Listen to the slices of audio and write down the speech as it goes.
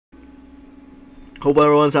Hope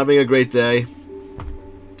everyone's having a great day.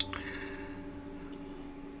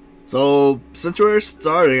 So, since we're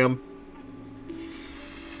starting,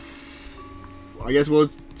 I guess we'll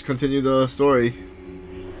continue the story.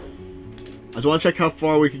 I just want to check how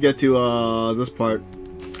far we could get to this part,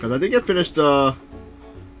 because I think I finished.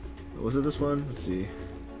 Was it this one? Let's see.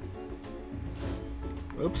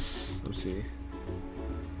 Oops. Let's see.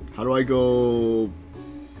 How do I go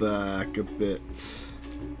back a bit?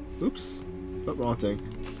 Oops. Oh, wrong thing.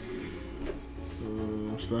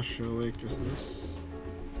 Special weaknesses.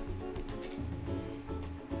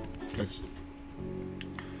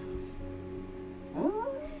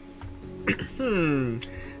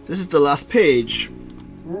 This is the last page.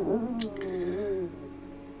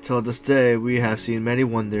 Till this day, we have seen many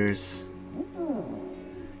wonders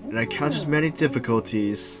and encountered many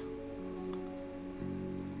difficulties.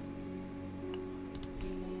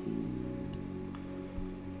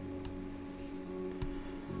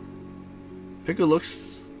 Pickle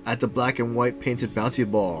looks at the black and white painted bouncy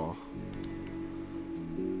ball.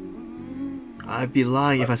 I'd be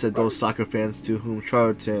lying if I said those soccer fans to whom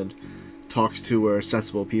Charlton talks to were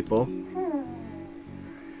sensible people.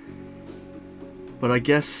 But I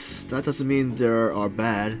guess that doesn't mean they are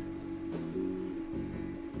bad.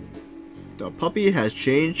 The puppy has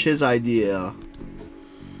changed his idea.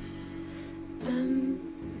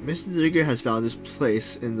 Mr. Digger has found his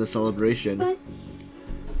place in the celebration.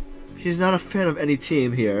 He's not a fan of any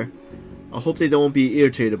team here. I hope they don't be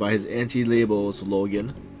irritated by his anti-label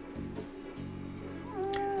slogan.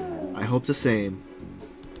 I hope the same.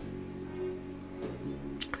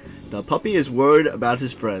 The puppy is worried about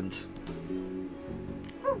his friend.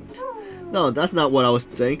 No, that's not what I was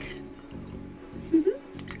thinking.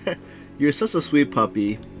 You're such a sweet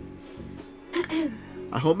puppy.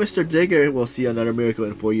 I hope Mr. Digger will see another miracle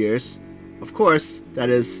in 4 years. Of course, that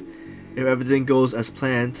is, if everything goes as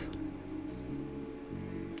planned.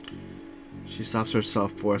 She stops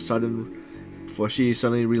herself for she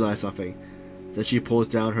suddenly realizes something. Then she pulls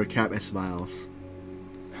down her cap and smiles.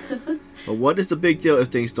 But what is the big deal if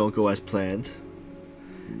things don't go as planned?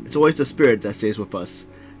 It's always the spirit that stays with us,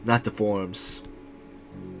 not the forms.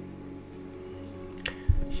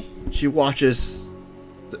 She watches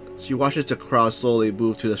the crowd slowly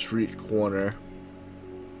move to the street corner.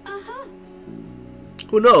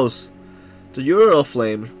 Who knows? The Euro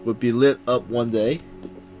flame would be lit up one day.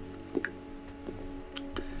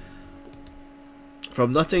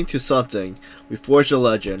 From nothing to something, we forged a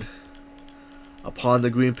legend. Upon the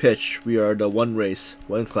green pitch, we are the one race,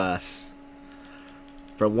 one class.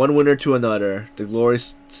 From one winner to another, the glory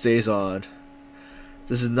stays on.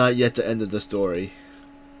 This is not yet the end of the story.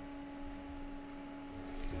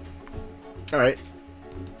 Alright.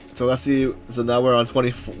 So let's see. So now we're on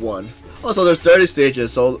 21. Oh, so there's 30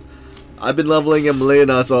 stages. So I've been leveling in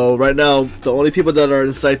Milena. So right now, the only people that are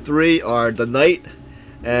in Site 3 are the Knight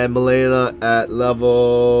and Milena at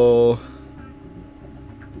level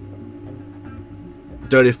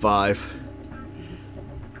 35.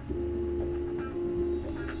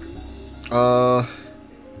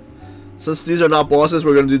 Since these are not bosses,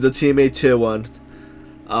 we're gonna do the teammate tier one.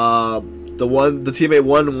 The teammate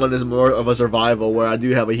one is more of a survival, where I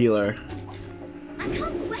do have a healer. I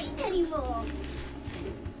can't wait anymore.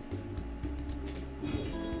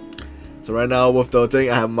 So right now with the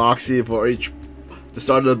thing, I have Moxie for each. The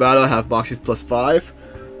start of the battle, I have Moxie plus 5.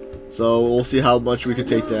 So we'll see how much we can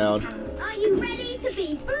take down. Are you ready to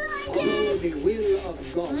be blinded? The will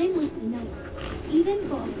of God. I want to know, even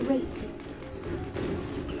for a great thing.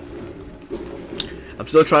 I'm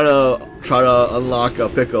still trying to unlock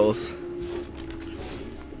Pickles.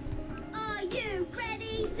 Are you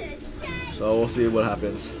ready to shake? So we'll see what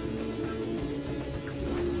happens.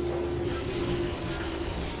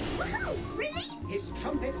 Woohoo! Release! His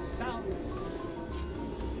trumpet sounds.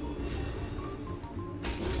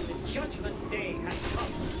 The judgment day has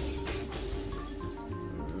come.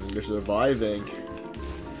 They're surviving.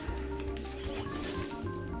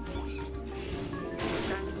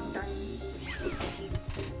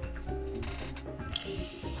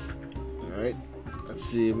 Alright, let's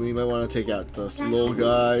see. We might want to take out the slow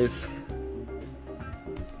guys.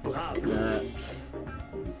 That.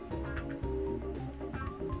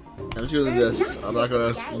 I'm just gonna do this. I'm not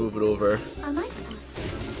gonna move it over. Am I supposed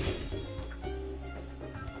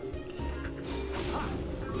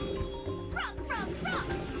rock, rock, rock!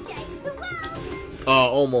 Change the world! Oh,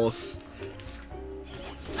 almost.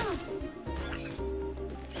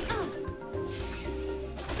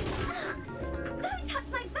 Don't touch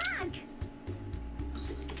my bag!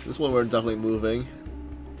 This one we're definitely moving.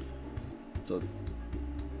 So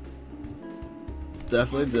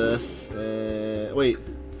definitely this. And wait,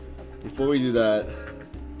 before we do that,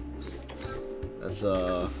 let's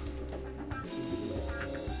make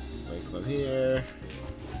one here,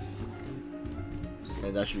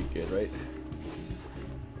 and that should be good, right?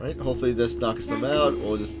 Right. Hopefully this knocks them out,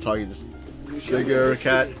 or just target this bigger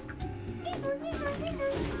cat.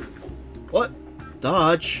 What?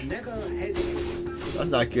 Dodge? Never hesitate. That's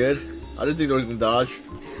not good. I didn't think they were gonna dodge.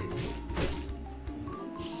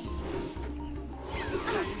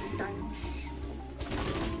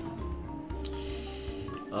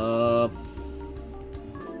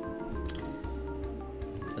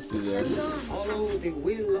 Let's do this. Follow the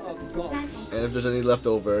will of God. And if there's any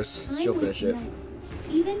leftovers, she'll finish it.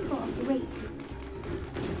 Even for a great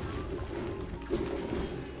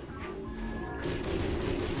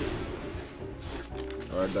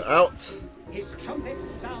Alright, they're out. His trumpets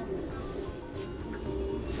sound.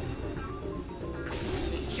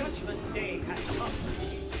 The judgment day has come.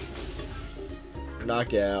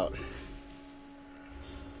 Knockout.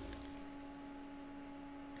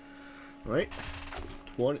 Right.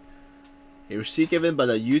 20. A receipt given by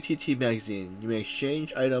the UTTU magazine. You may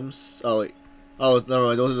exchange items. Oh wait. Oh, never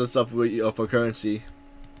mind. Those are the stuff for currency.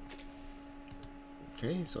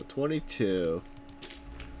 Okay, so 22.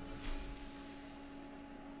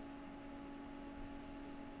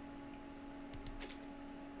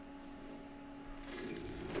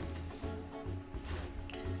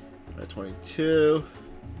 At 22.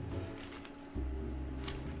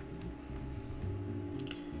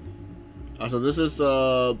 So this is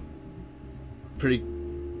pretty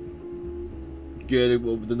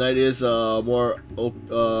good. The knight is more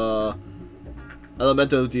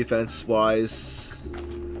elemental defense wise.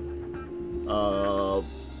 So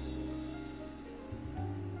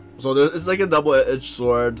it's like a double-edged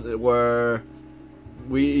sword where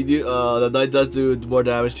we do the knight does do more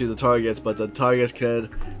damage to the targets, but the targets can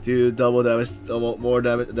do double damage, more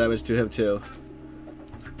damage to him too.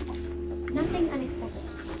 nothing unexpected.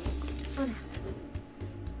 Oh no.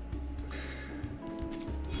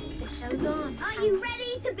 The show's on. Are you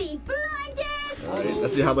ready to be blinded? Alright,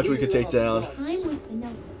 let's see how much we can take down. Time waits for no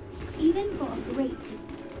one, even for a great people.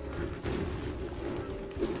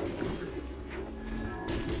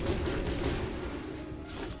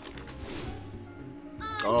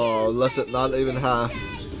 Oh, less than not even half.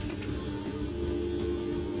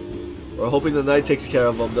 We're hoping the knight takes care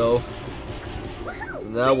of them though. So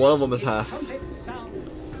now one of them is half. Trumpets sound.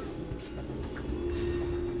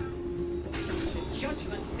 The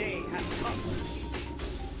judgment day has come.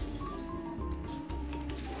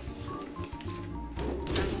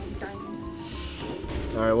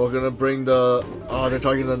 Alright, we're gonna bring the... Oh, they're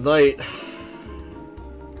targeting the knight.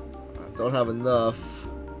 I don't have enough.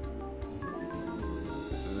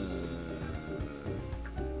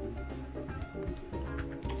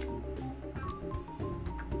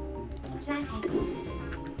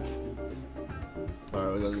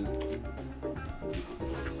 Alright, we're gonna...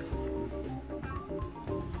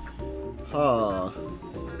 Huh.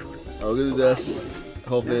 We're gonna do this.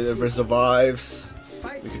 Hopefully if it survives,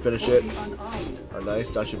 we can finish it. Alright, nice.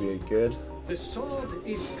 That should be good. The sword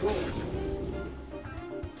is drawn.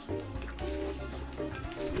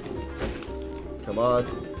 Come on.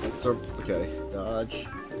 Okay, dodge.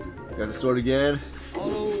 Got the sword again.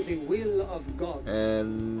 Follow the will of God.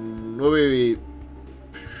 And... wait.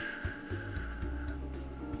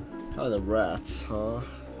 Oh, the rats, huh?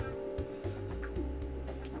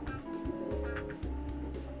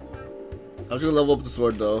 I'm just gonna level up the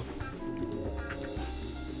sword though.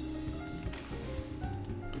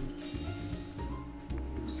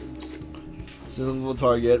 Single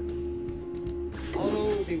target.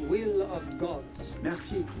 Follow the will of God.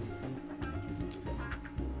 Merci.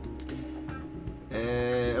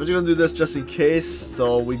 And I'm just gonna do this just in case,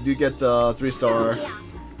 so we do get the 3-star.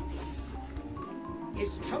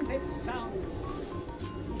 His trumpets sound.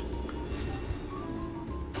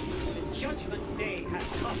 The judgment day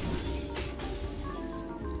has come.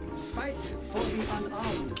 Fight for the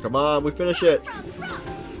unarmed. Come on, we finish it.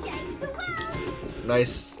 Change the world.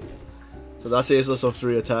 Nice. So that saves us of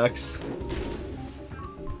 3 attacks.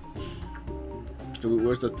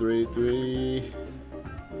 Where's the 3? 3.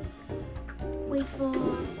 Wait for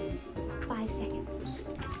 5 seconds.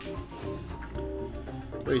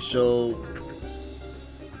 Wait, show.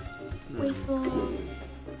 Wait for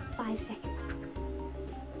 5 seconds.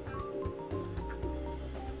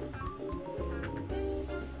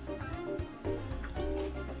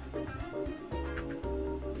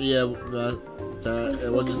 Yeah, that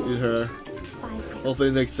and we'll just do her. 5 seconds. Hopefully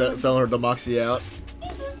they sell her Demoxy out.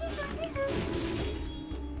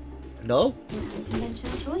 No?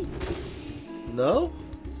 Unconventional choice. No?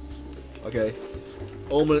 Okay.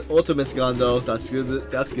 Ultimate's gone though. That's good.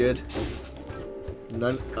 That's good.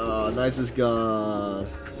 Nice is gone.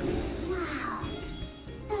 Wow.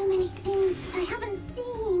 So many things I haven't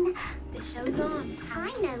seen. The show's on.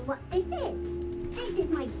 I know what this is. This is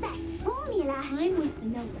my best formula. Time waits for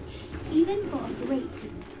no one, even for a great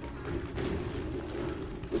people.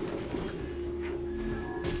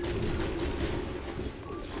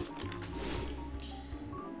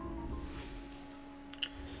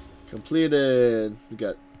 Completed. We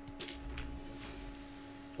got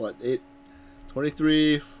what, 8,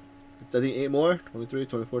 23, I think 8 more. 23,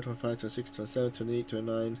 24, 25, 26, 27, 28,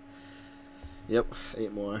 29. Yep,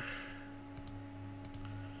 8 more.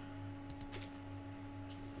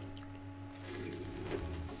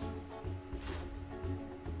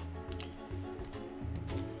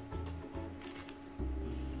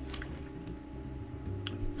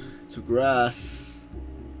 So grass.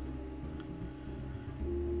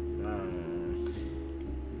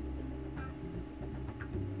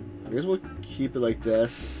 I guess we'll keep it like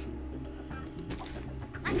this.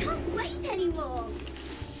 I can't wait anymore.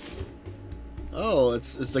 Oh,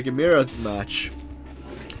 it's like a mirror match.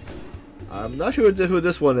 I'm not sure who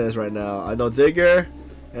this one is right now. I know Digger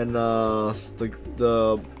and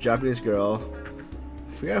the Japanese girl.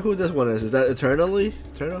 I forgot who this one is. Is that Eternal?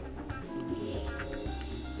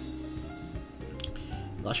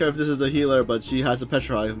 Not sure if this is the healer, but she has a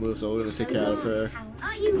Petrified move, so we're gonna take care of her.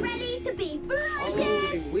 Are you ready to be Follow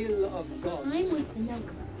blinded? the will of God. Time waits for no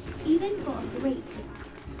one, even for a great people.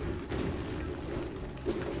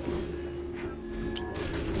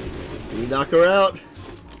 Can you knock her out?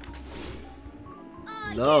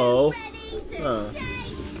 Are No. you ready to Huh.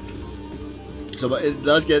 shake? So but it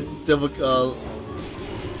does get difficult.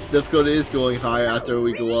 Difficulty is going higher after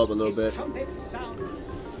we go up a little His bit. trumpets sound.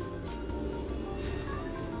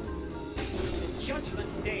 The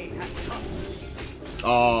judgment day has come.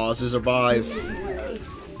 Oh, she survived.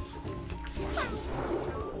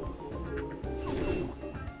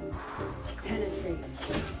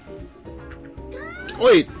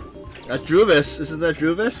 Wait, that's Druvis. Isn't that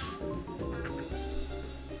Druvis?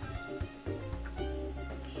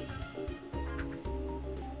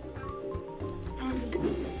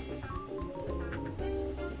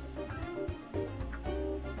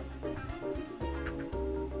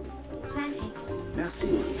 Plan A. Merci.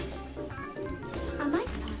 A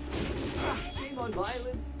nice pass. Shame on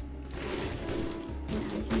violence. An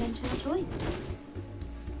unconventional choice.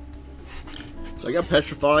 So I got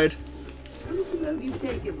petrified. Who's the road you've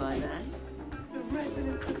taken, my man? The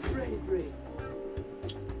resonance of bravery.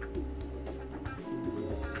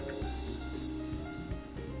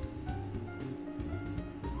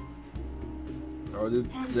 I'll do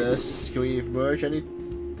this. Can we merge anything?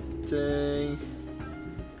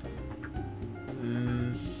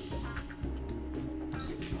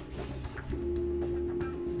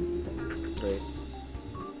 Wait.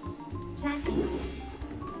 Plan A.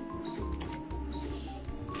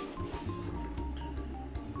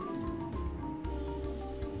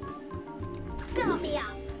 Start me up.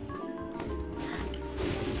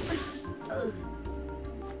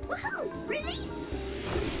 Woohoo! Release!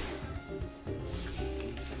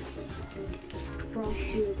 Frost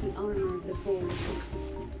shield the armor of the fallen.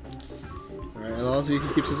 Alright, as long as he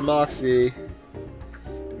keeps his moxie.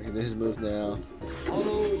 We can do his move now.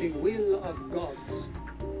 Follow the will of God.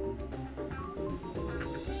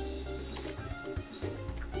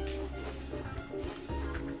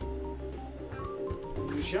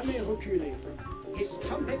 Ne jamais reculer. His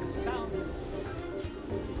trumpets sound.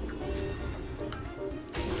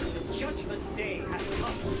 The judgment day has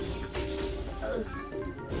come.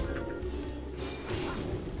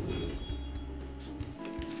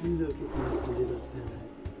 Look at these little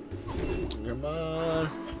fellas. Come on.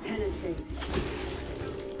 Penetrate.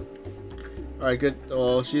 Alright, good.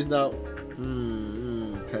 Oh, she's not.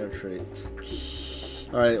 Penetrate.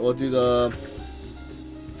 Alright, we'll do the.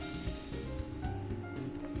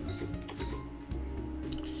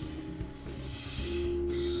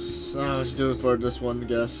 So let's do it for this one, I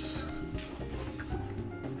guess.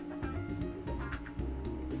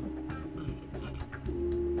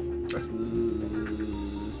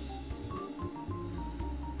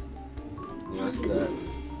 Yes, that.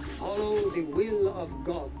 Follow the will of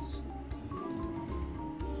God.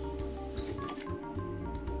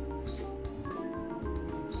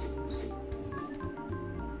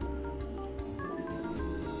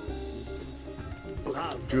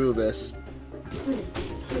 Bravo. Druvis. 3,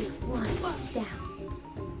 2, 1, down.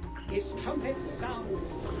 His trumpets sound.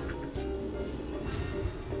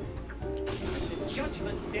 The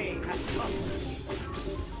judgment day has come.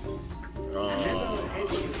 Never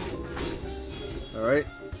hesitate. Alright.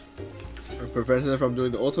 We're preventing them from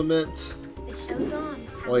doing the ultimate. The show's on.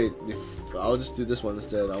 Wait, I'll just do this one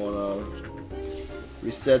instead. I wanna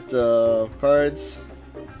reset the cards.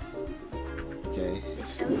 Okay. The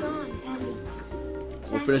show's on. Penny.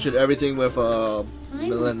 We're finishing everything with Time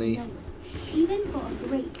Melanie. was no, even for a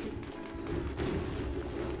great leap.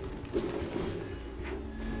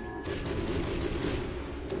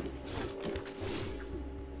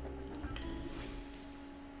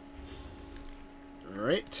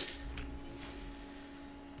 Alright.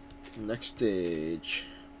 Next stage.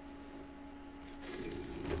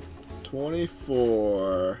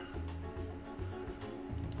 24.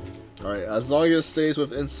 Alright, as long as it stays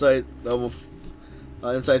with insight level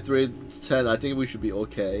insight 3 to 10, I think we should be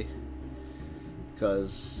okay.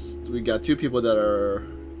 Because we got 2 people that are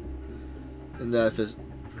in that is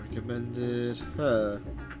recommended. I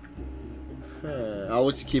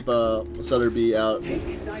would just keep Sutter B out.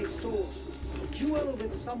 Take thy sword. Duel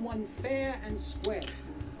with someone fair and square.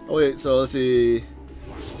 Oh wait, so let's see.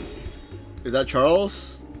 Is that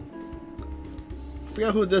Charles? I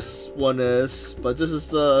forgot who this one is, but this is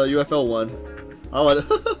the UFL one. I want.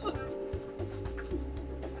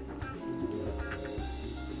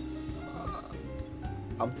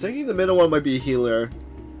 I'm thinking the middle one might be a healer,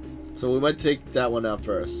 so we might take that one out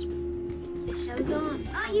first. The show's on.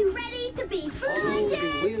 Are you ready to be Follow the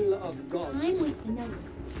blinded? will of God. Time was for no one,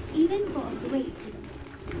 even for a great leap.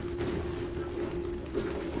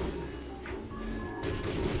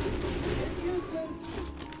 It's useless.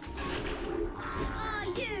 Are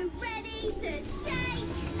you ready to shake?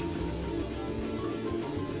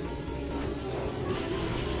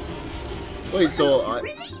 Wait, so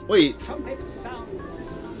wait, Trumpets sound.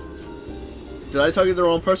 did I target the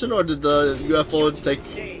wrong person, or did the UFO take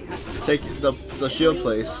Day has take the shield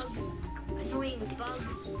place? Annoying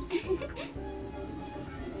bugs.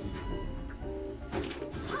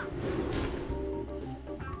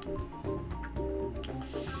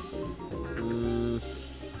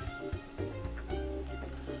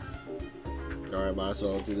 Alright, might as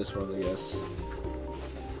well do this one, I guess.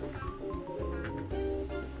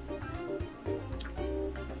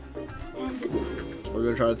 We're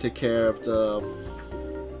gonna try to take care of the.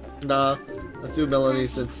 Nah, let's do Melanie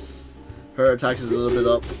since her attacks is a little bit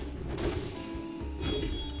up.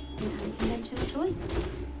 Unconventional choice.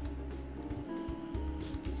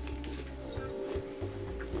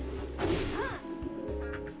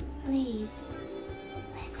 Please,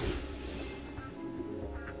 listen.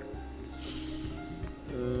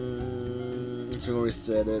 Just gonna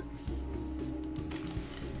reset it.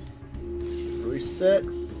 Reset.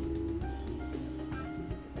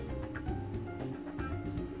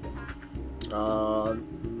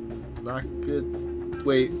 Not good.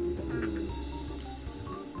 Wait.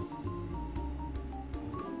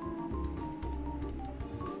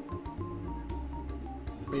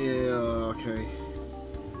 Yeah, okay.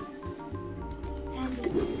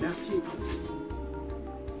 Merci.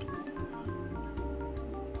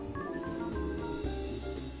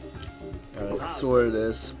 Alright, so where it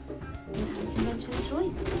is. Unconventional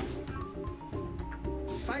choice.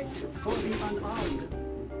 Fight for the unarmed.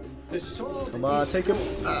 The sword Come on, is take him.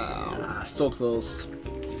 yours. Ah, so close.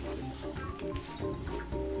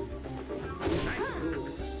 Nice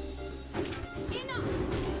move. Enough.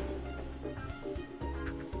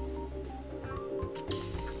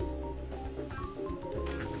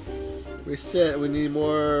 Reset. We need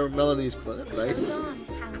more Melanie's clip. The show's Nice. on.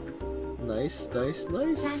 Hounds. Nice, nice,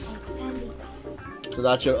 nice. Planting. Pandy. So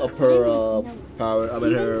that's your upper power. I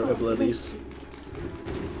mean her abilities.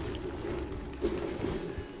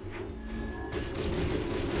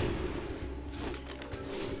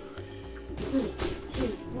 Three, two,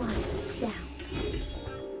 one, down.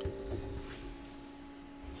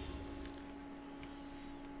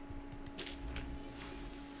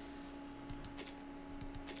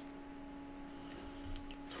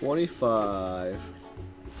 $25.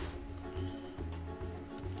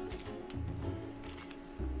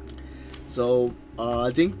 So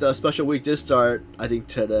I think the special week did start. I think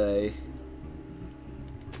today.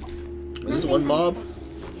 Is this one mob?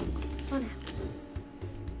 One out.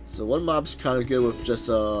 So one mob's kind of good with just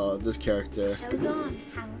this character. Show's on.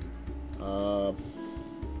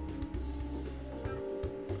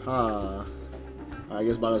 Hounds. I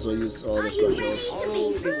guess might as well use all the Are you ready specials. to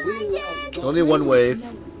Follow be the will of blinded? God. Only one wave.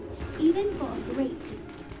 Even for a great leap.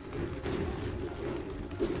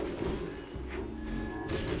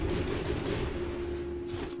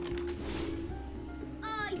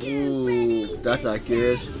 Are you ready Ooh, that's not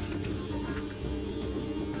good.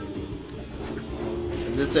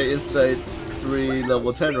 It did say Insight 3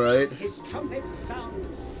 level 10, right? His trumpets sound.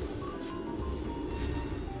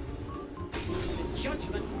 The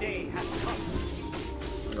judgment day has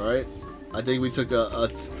come. Alright. I think we took a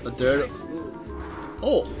third. Nice move.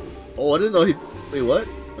 Oh, I didn't know he. Wait, what?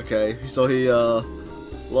 Okay, so he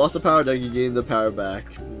lost the power, then he gained the power back.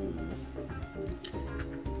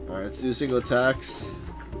 Alright, let's do single attacks.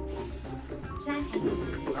 Flank. 3, 2,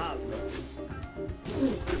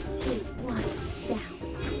 1, down.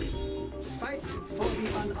 Fight for the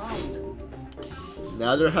unarmed.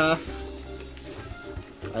 Another half.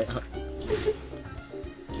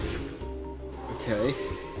 Okay.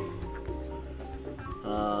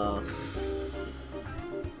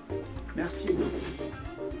 Merci. And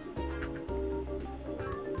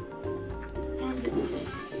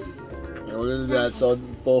we're gonna do that so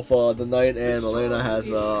both the Knight and Elena has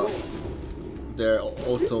their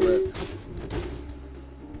ultimate.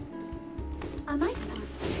 Am I supposed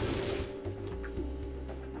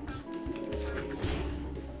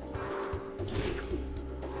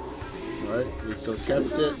Alright, we still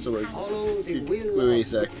kept it, so we're. Follow the will Wait a of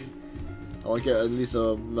sec. I want to get at least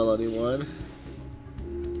a Melanie one.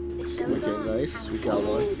 The show's Okay, on. nice. We got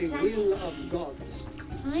follow one. the will of gods.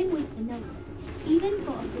 Time waits for no one, even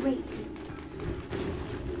for a great people.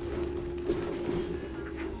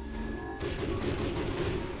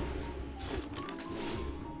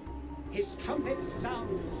 His trumpets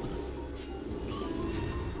sound.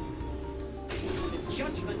 The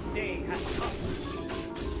judgment day has come.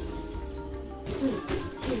 3,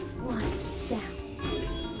 2, 1, down.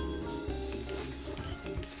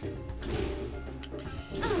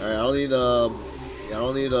 Alright, I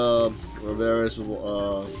don't need Rivera's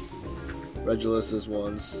Regulus's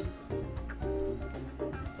ones.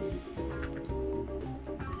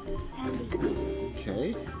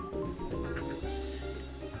 Okay.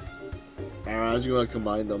 Alright, I'm just gonna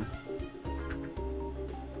combine them.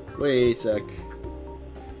 Wait a sec.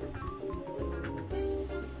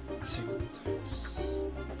 Single attacks.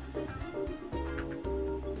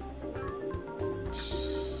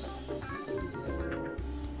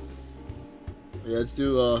 Yeah, let's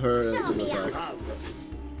do her and single attack.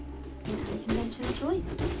 Conventional choice.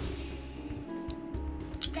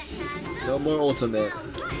 No more ultimate.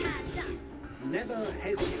 Never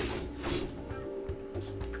hesitate.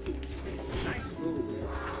 Nice move.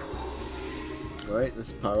 Alright,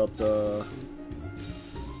 let's power up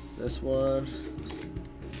this one.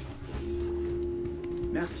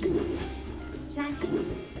 Merci. Flanking.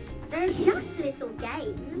 They're just little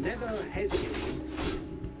games. Never hesitate.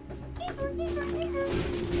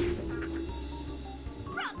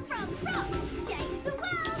 Rock, rock, rock! Change the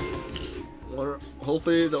world! Or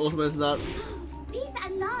hopefully the ultimate is not. Peace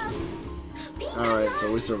and love! Peace and Alright, love!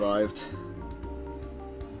 so we survived.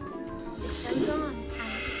 The show's on.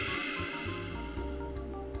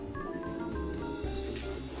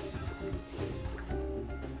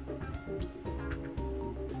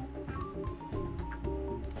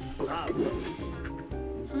 Bravo.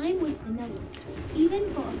 Time waits for no one,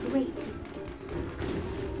 even for a great people.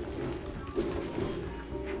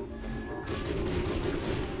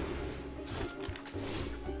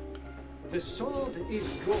 The sword is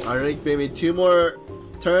drawn. I think maybe 2 more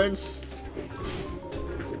turns.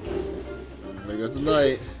 There goes the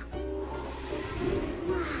Knight.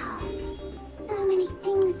 Wow! So many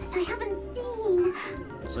things that I haven't seen!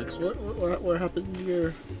 It's like, what happened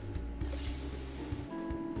here?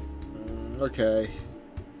 Okay.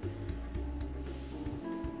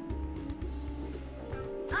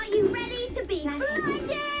 Are you ready to be blinded?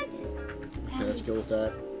 Okay, let's go with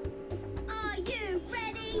that. Are you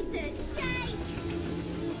ready to shake?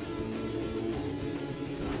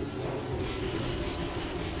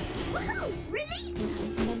 Woohoo!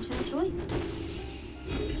 Release! Conventional choice.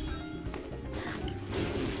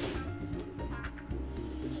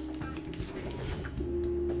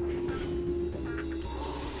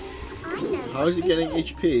 I know. How is he getting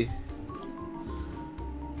HP?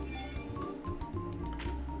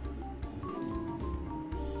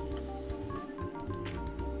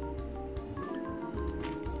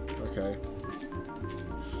 Okay.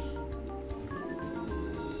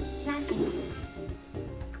 Flanking.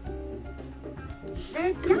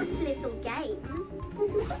 They're just little games.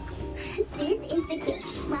 This is the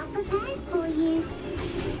gift well prepared for you.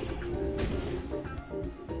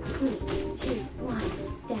 3, 2, 1,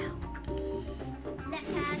 down.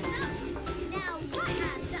 Left hand up. Now right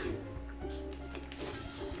hand up.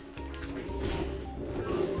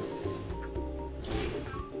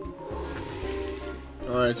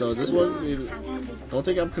 Alright, so this one, we don't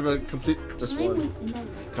think I'm gonna complete this one.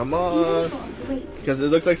 Come on! Because it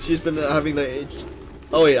looks like she's been having the H.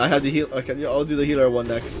 Oh wait, I have the heal. Okay, yeah, I'll do the healer one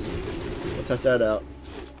next. We'll test that out.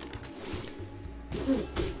 3,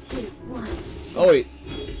 2, 1. Oh wait.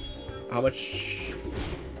 How much?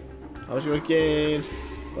 How much do we gain?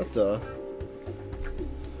 What the?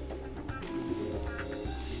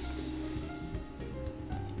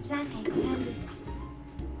 Flathead candy.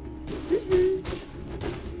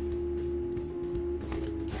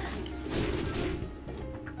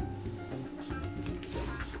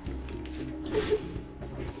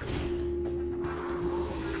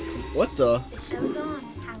 What the? The show's on.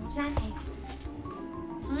 How flathead.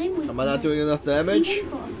 Time was Am I not doing enough damage? Even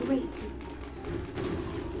for a great peak.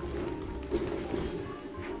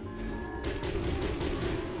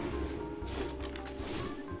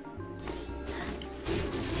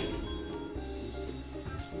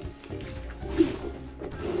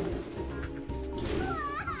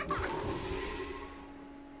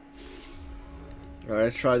 Alright,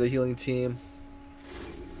 let's try the healing team.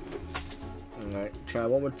 Alright, try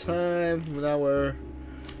one more time. Now we're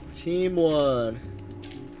team 1.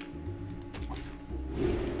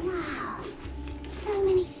 Wow. So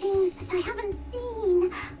many things that I haven't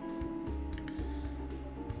seen.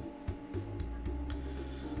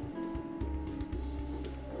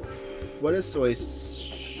 What is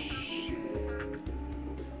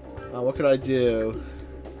what could I do?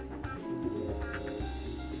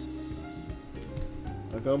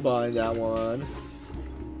 I'll combine that one.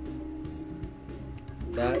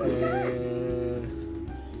 That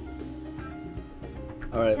and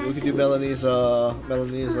alright, we can do Melanie's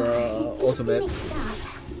ultimate. Mixed up.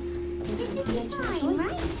 This should be fine,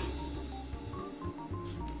 right?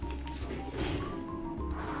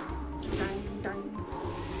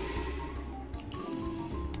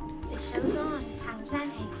 The show's on. How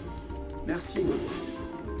flathead. Merci.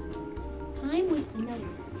 Time was vanilla.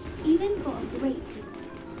 Even for a great peak.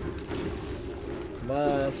 Come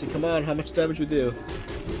on, let's see, come on, how much damage we do?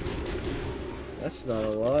 That's not a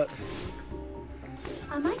lot.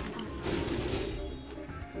 Am I supposed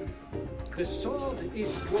The sword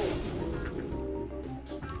is drawn.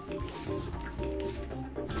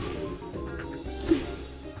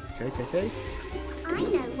 Okay. I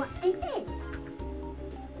know what this is.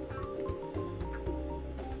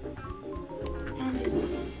 Candy.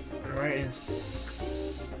 Alright,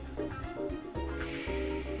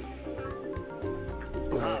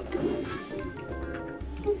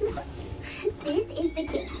 This is the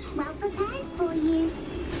gift. Well prepared for you.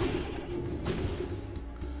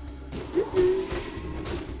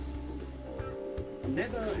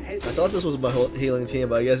 Never I hesitate. thought this was my healing team,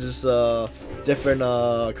 but I guess it's different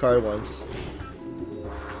card ones.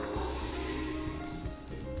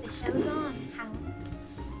 The show's on. Hounds.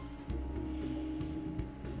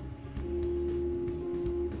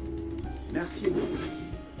 Merci.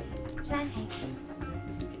 Flathead.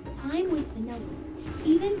 Time was vanilla.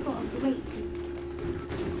 Even for a great peak.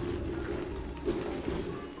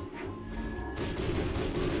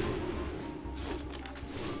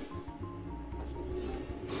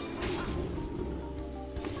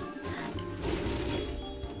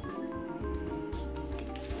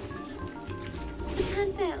 You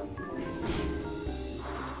can't fail.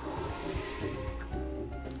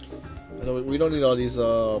 I know we don't need all these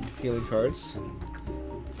healing cards.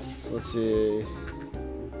 Let's see.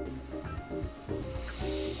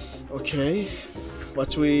 Okay,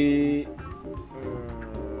 what we?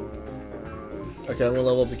 Okay, I'm gonna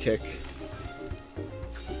level up the kick.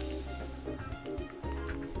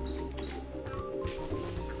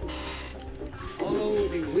 Follow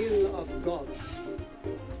the will of God.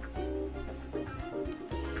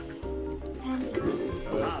 Candy.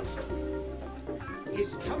 Love.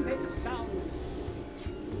 His trumpets sound.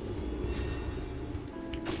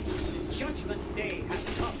 Judgment day has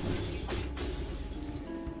come.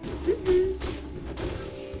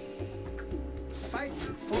 Fight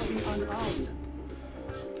for the unarmed.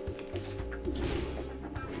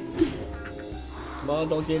 Come on,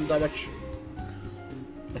 don't gain that much.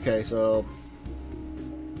 Okay, so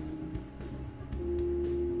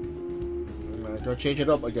I'm gonna change it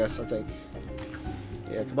up, I guess. I think.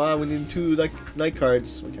 Yeah, come on, we need 2 night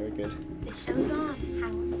cards. Okay, good. The show's on.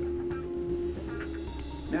 Hounds.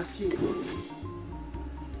 Merci.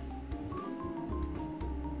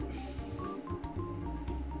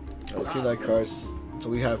 Oh, 2 night cards. So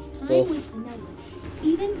we have Time both. was vanilla.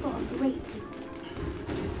 Even for a great peak.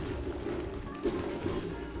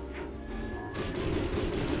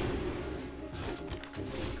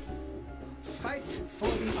 Fight for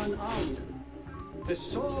the unarmed. The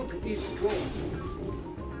sword is drawn.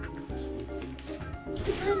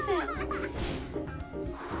 You can't fail.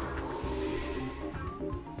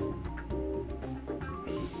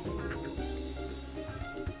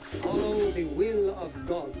 Follow the of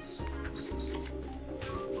gods.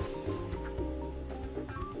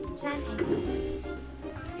 Plan haste.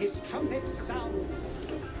 His trumpets sound.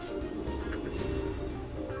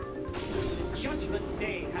 Judgment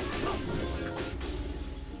day has come.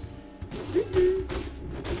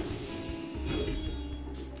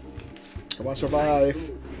 Come on, survive.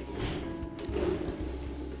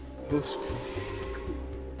 Oof.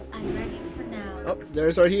 I'm ready for now. Oh,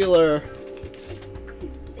 there's our healer.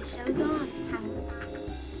 The show's on, Hamlet.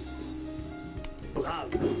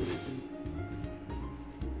 Bravo.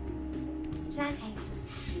 Plan haste.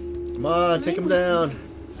 Come on, take him down.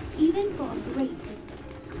 Even for a great thing.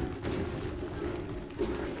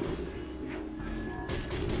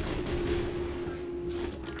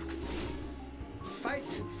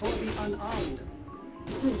 Fight for the unarmed.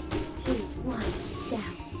 3, 2, 1,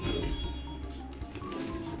 down.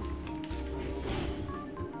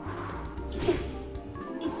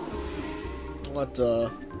 What oh,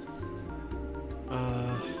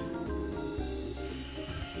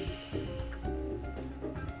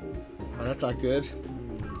 that's not good.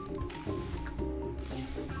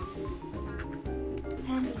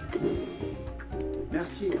 Handy.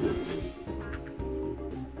 Merci.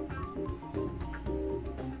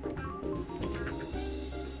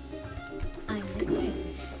 I'm listening.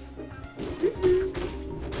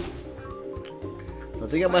 So I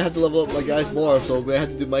think I might have to level up my guys more, so we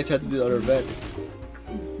might have to do the other event.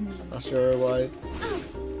 Not sure why.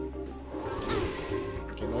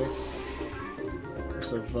 Okay, nice. We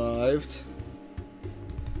survived.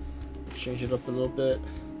 Change it up a little bit.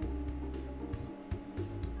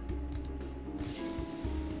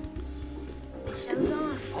 The show's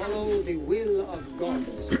on. Follow the will of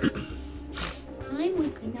gods. Time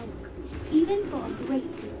with Vanilla. Even for a great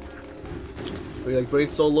thing. We like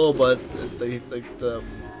grade so low, but I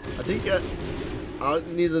think I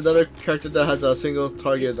need another character that has a single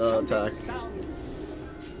target attack. Sound.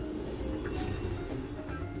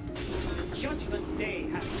 Judgment day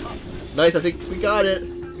has come. Nice, I think we got it.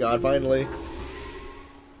 God, finally.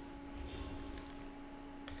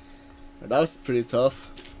 That was pretty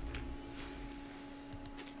tough.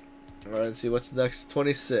 Alright, let's see what's next.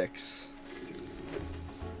 26.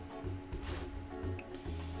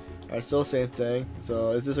 Alright, still same thing.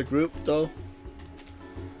 So, is this a group though?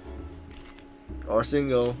 Or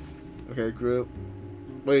single? Okay, group.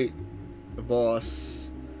 Wait, the boss.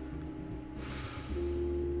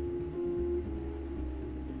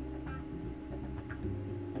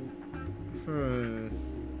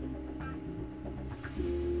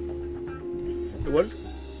 What?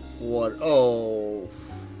 What? Oh.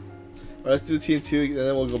 Alright, let's do team 2 and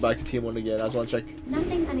then we'll go back to team 1 again. I just want to check.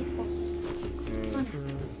 Nothing unexpected.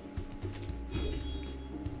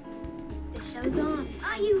 The show's on.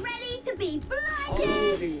 Are you ready to be Follow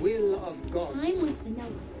blinded? the will of gods. Time with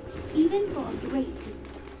Vanilla. Even for a great thing.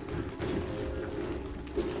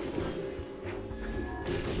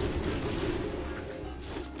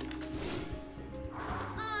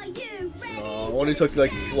 Are you ready? Only took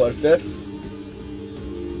like, what, 5th?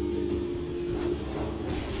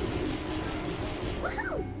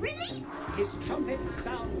 Woohoo! Release! His trumpets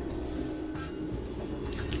sound.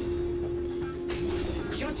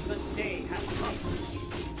 Judgment day has come.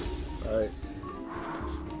 Alright.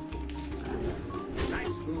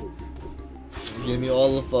 Nice move. Give me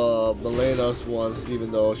all of Melena's ones,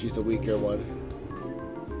 even though she's the weaker one.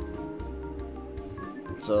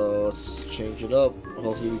 So let's change it up.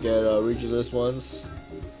 Hopefully we get Regis ones.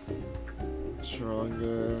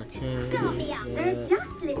 Stronger. Okay. Stop me up. They're Yeah.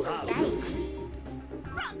 just little games.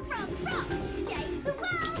 Rock, rock, rock! Change the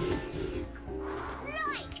world!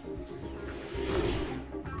 Light!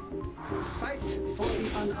 Fight for the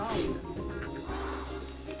unarmed.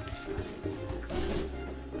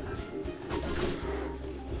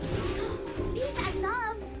 Peace and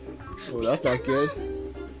love! Oh, that's not good.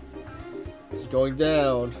 It's going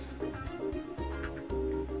down.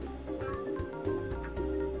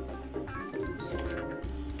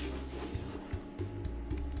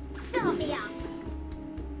 Start me up!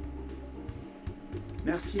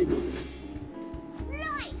 Merci.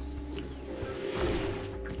 Light!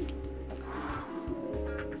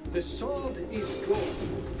 The sword is drawn.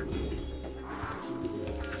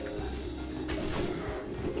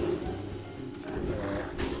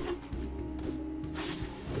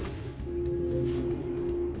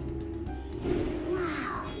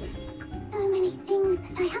 Wow! So many things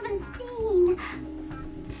that I haven't seen!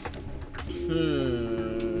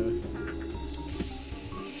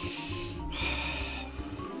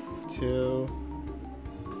 Two.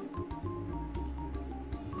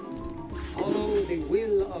 Follow the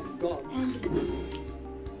will of God. Handy.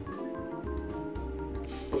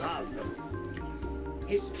 love.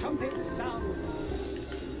 His trumpets sound.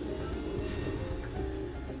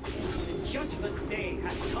 The judgment day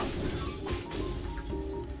has come.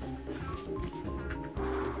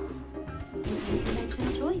 You make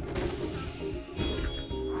your choice.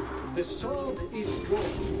 The sword is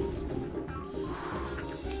drawn.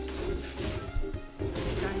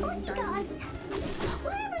 Bodyguards!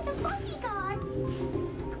 Where are the bodyguards?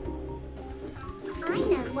 I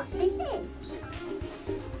know what this is.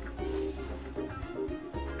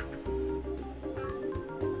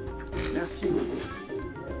 Merci.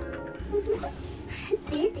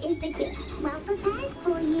 This is the gift well prepared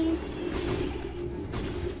for you.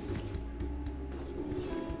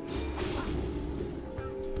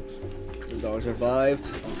 The dog survived.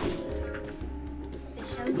 The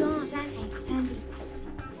show's on. Pansy.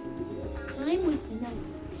 Time waits for no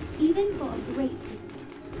one, even for a great people.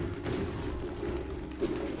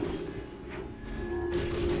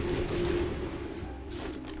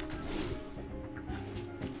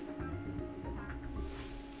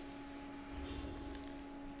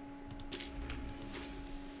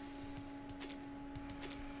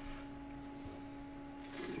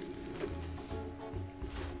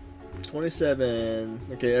 27.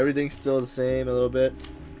 Okay, everything's still the same a little bit.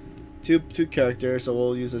 Two characters, so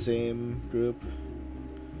we'll use the same group.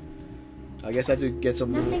 I guess I have to get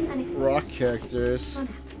some rock characters.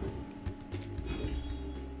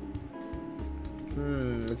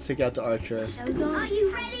 Let's take out the archer. Show's on. Are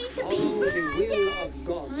you ready to be Follow the will blinded? of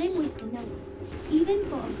God. Time waits for no one, even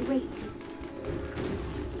for a great people.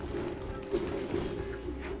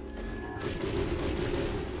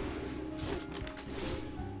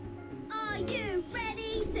 Are you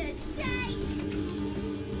ready to shake?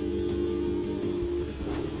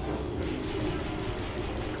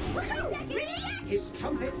 Woohoo! Release! His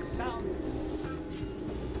trumpets sound.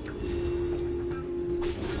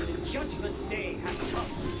 The judgment day has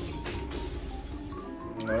come.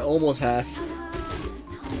 Alright, almost half. Time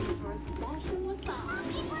for a special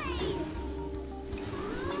massage.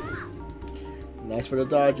 Nice for the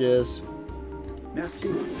dodges. Merci.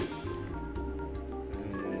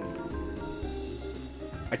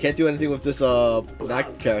 I can't do anything with this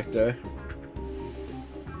black character.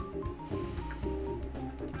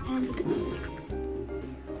 Pansy.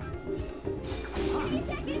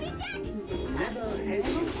 Never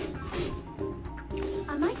hesitate.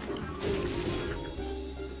 Am I supposed to?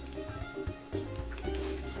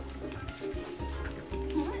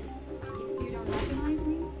 What? You still don't recognize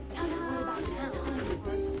me? What about now? Time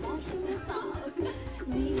for a special massage.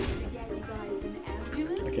 Maybe to get you guys an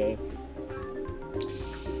ambulance? Okay.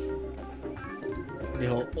 The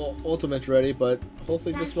whole ultimate's ready, but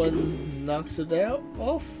hopefully this one knocks it out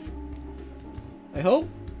off. I hope.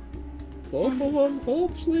 Both of them,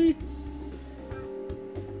 hopefully.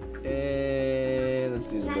 And let's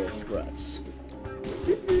do both rats.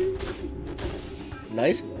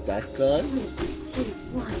 Nice, that's done. 3, 2,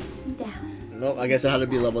 1, down. Nope, I guess it had to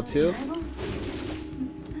be level 2.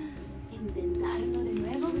 Intentarlo de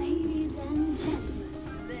nuevo, ladies and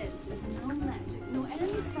gentlemen. This is no magic, no any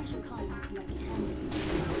special combat that can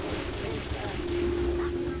handle.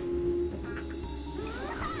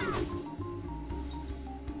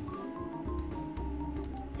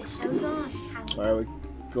 The show's on. Alright,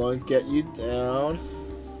 we're going to get you down.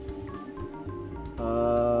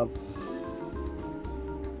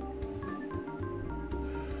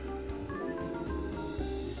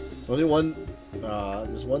 Only one,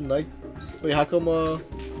 there's one night. Wait, how come,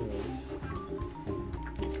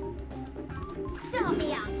 Start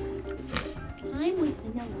me up. Time waits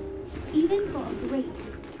for no one, even for a great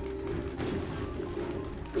people.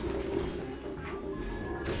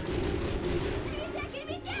 Give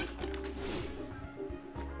me that.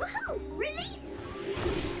 Woohoo! Release!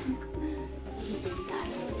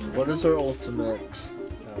 what is her ultimate?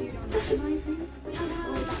 You don't recognize me? What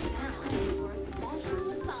about now? Time for a special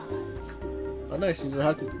massage. Oh, nice, she doesn't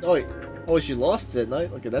have to. Oh, wait. Oh, she lost it,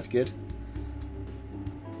 night. Okay, that's good.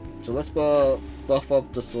 So let's buff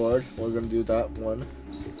up the sword. We're gonna do that one.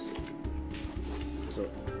 So, Are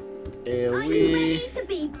you AoE. ready to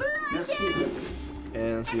be Merci. blinded?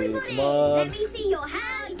 And see, Everybody, come on. let me see your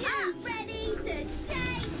hands. Are you ready to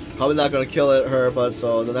shake? Probably not gonna kill her, but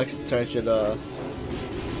so the next turn should, Yep.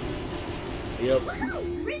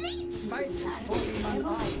 Woohoo! Release! Fight for the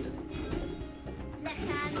unarmed. Left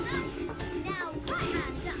hand up. Now right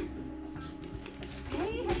hand up.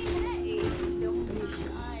 Hey, hey, hey! Don't be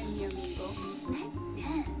shy, mi amigo. Let's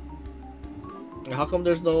dance. How come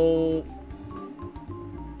there's no...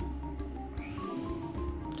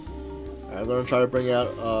 I'm gonna try to bring out,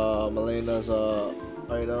 Melena's,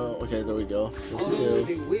 item. Okay, there we go. There's Follow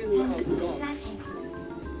the two. will of God.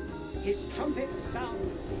 Flathead. His trumpets sound.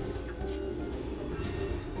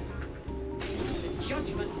 The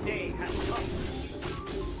judgment day has come.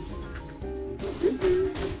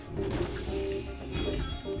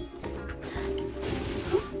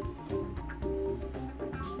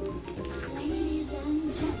 Ladies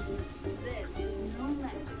and gentlemen, this is no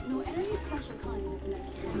magic, nor any special kind of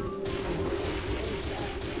black candy.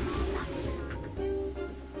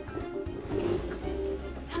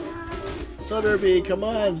 Sutterby, come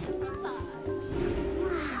on. Wow.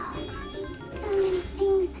 So many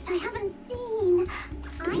things that I haven't seen.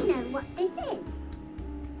 I know what this is.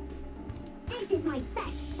 This is my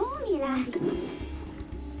best formula.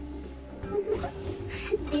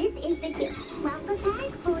 This is the gift. Well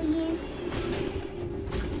prepared for you.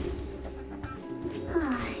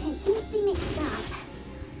 Ah, it seems to be mixed up.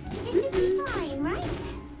 It should be fine, right?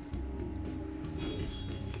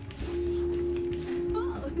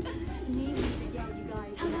 Oh, need me to get you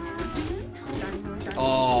guys an ambulance?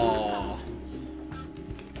 Oh.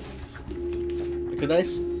 Okay,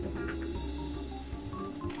 nice.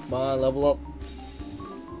 Come on, level up.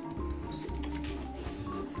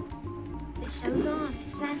 The show's on.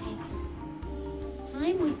 Flathead.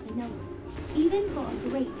 Time waits for no one, even for a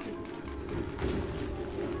great people.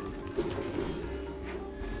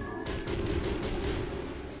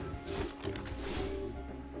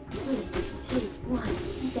 3, 2, 1,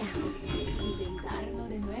 down. Intentarlo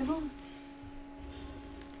de nuevo.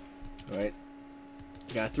 Alright.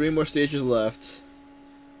 Got 3 more stages left.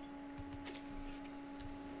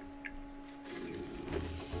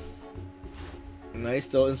 Nice,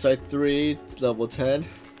 still inside 3, level 10.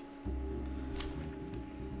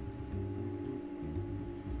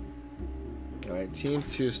 Alright, team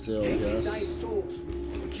 2 still, I Take thy guess. sword.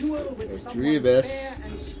 Duel with There's someone Rimet. fair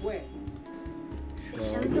and square. The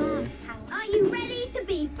show's on. Are you ready to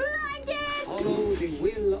be blinded? Follow the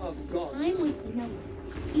will of God. Time waits for no one,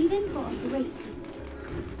 even for a great people.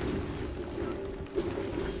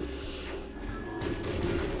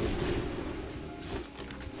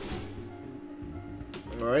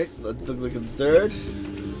 Alright, let's look like a third.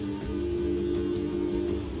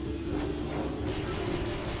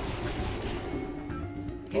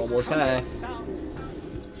 His Almost trumpets half. sound.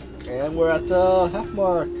 And we're at the half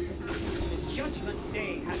mark. The judgment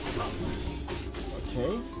day has come.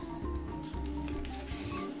 Okay.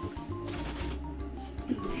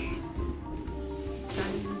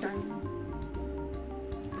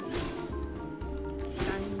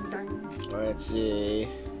 Alright, let's see.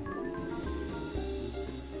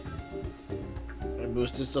 Gonna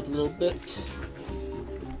boost this up a little bit.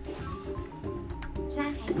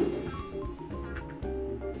 Flathead.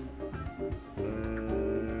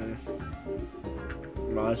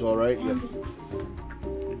 Might as well, right? Yep. Pansy.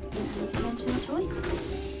 Unconventional choice.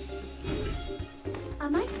 A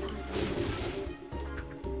mice pass.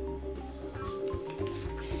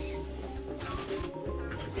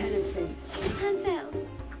 Penetrate. And fail.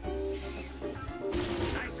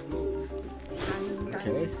 Nice move.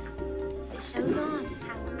 Okay. The show's on,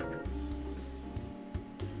 hounds.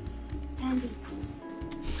 Pansy.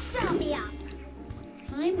 Start me up.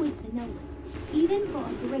 Time waits for no one, even for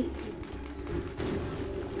a great people.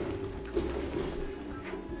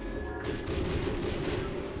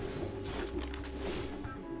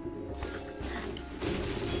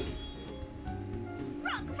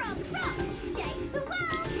 Rock, rock, rock! Change the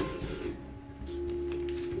world!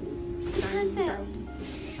 And fail.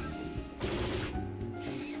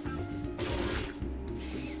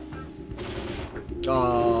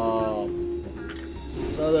 Oh,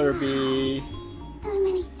 Sutherby. So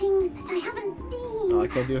many things that I haven't seen. Oh, I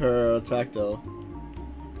can't do her attack though.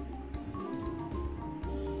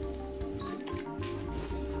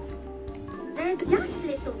 They're just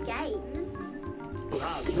little games.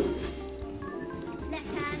 Proud.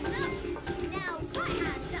 Left hand up. Now right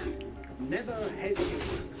hand up. Never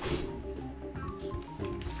hesitate.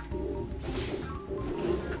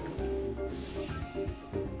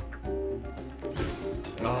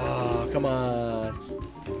 Oh, come on.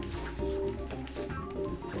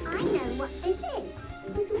 I know what this is.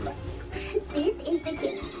 This is the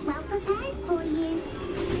gift. Well prepared for you.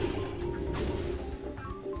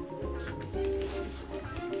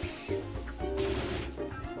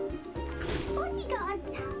 Bodyguard.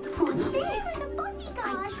 What's this? The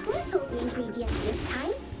bodyguard. I tripled the ingredients this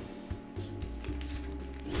time.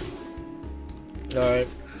 Alright.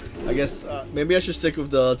 I guess maybe I should stick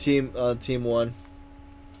with the team 1.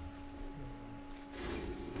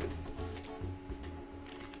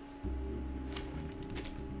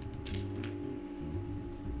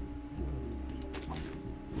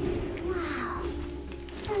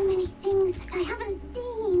 many things that I haven't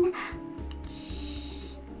seen.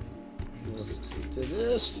 Let's do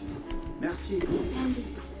this. Merci. Andy,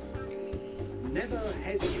 Never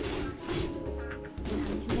hesitate.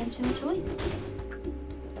 unconventional choice.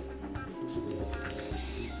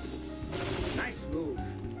 Nice move.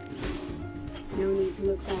 No need to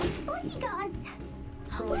look back. Bodyguards!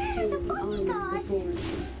 Cross Where are two the of the arm of the bodyguards? forest.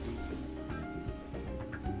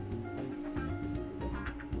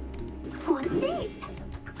 What's this?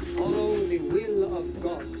 Follow the will of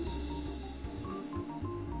gods.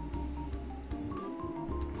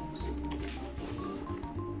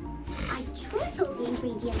 I tripled the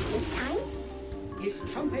ingredients this time. His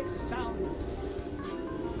trumpets sound.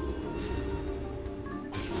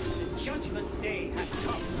 The judgment day has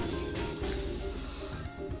come.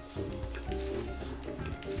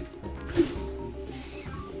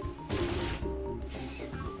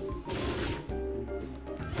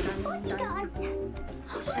 Bodyguards!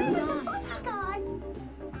 Show's on. Bodyguards!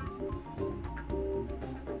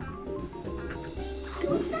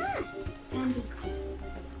 What's that? Andy,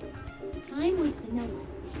 time waits for no one,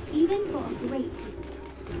 even for a great people.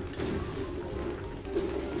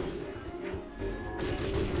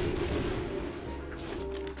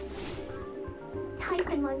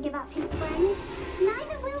 Typhon won't give up his friends.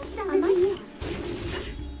 Neither will I Sophie. might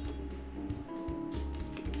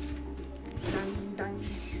Dang, dang.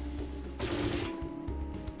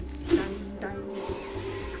 Dang, dang.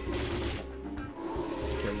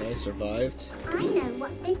 Okay, nice, survived. I know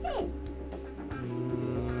what this is.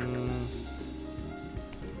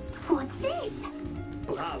 What's this?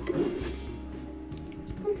 Bravo.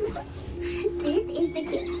 This is the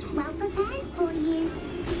gift. Well prepared for you.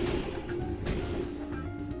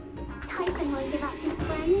 Typhon won't give up his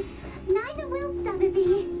friends. Neither will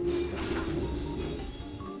Sotheby.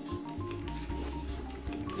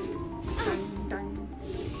 Dang, dang.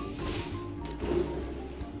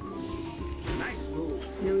 Nice move.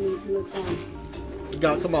 No need to look back.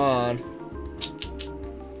 God, come on.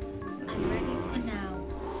 I'm ready for now.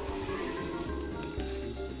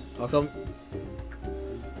 How come?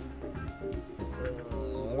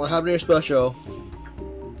 What happened to your special?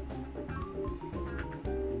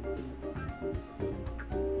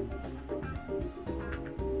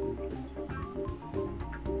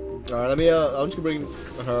 Alright, let me, I'm just gonna bring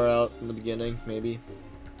her out in the beginning, maybe.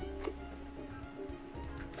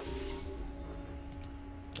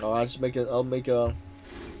 Oh, I'll just make it, I'll make a...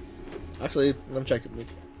 Actually, let me check it.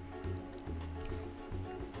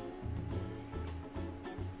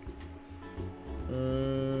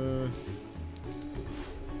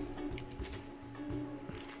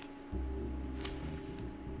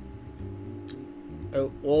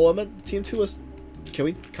 Oh, well, I meant Team 2 was... Can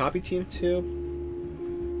we copy Team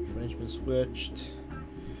 2? Arrangement switched.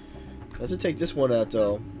 I have to take this one out,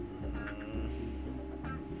 though.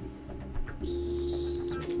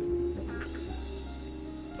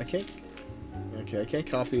 I can't... Okay, I can't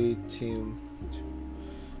copy Team 2.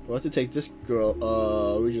 We'll have to take this girl,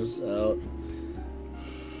 Regis out.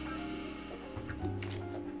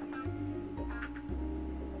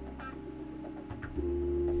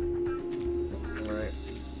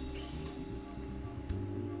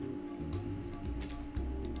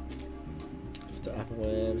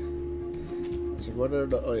 What are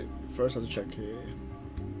the... Oh, wait, first I have to check here.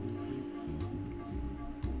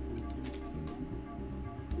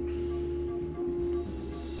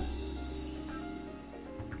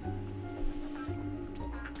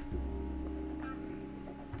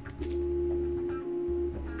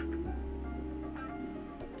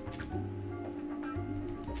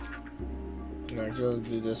 Alright, so we'll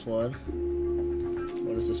do this one.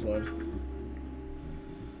 What is this one?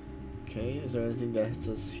 Okay, is there anything that has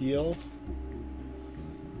to heal?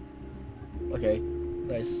 Okay,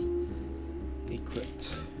 nice.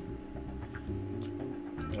 Equipped.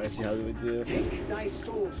 Alright, see how do we do. Take thy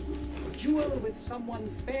sword. Duel with someone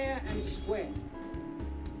fair and square.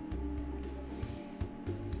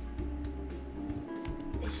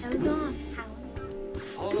 The show's on, hounds.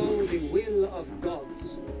 Follow the will of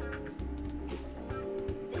gods.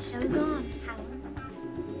 The show's on, hounds.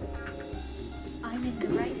 I'm in the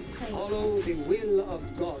right place. Follow the will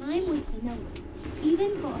of gods. Time waits for no one,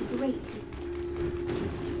 even for a great people.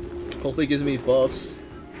 Hopefully it gives me buffs.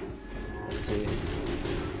 Let's see. I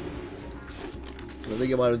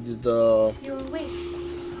think I might have did the... You're awake.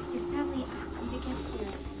 Your family asked you to get clear.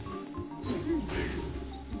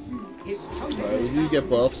 His trumpets Alright, we do sound. get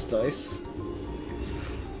buffs, nice.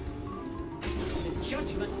 The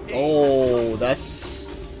judgment day Oh, that's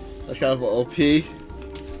kind of OP. You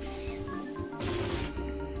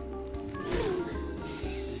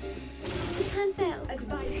can't fail.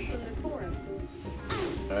 Advice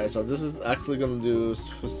Alright, so this is actually gonna do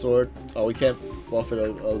sword. Oh, we can't buff it a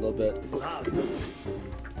little bit.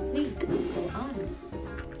 Please go on.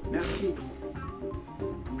 Merci.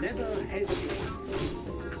 Never hesitate.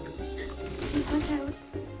 Please watch out.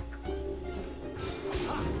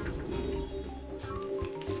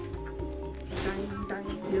 Dang, dang.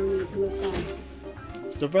 No need to look back.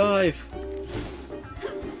 Survive!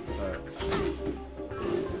 Alright.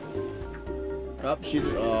 Up, she.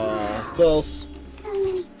 Close. So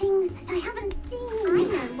many things that I haven't seen. I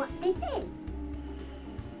know what this is.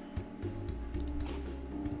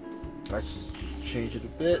 Let's change it a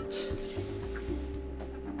bit.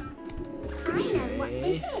 I know what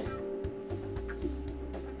this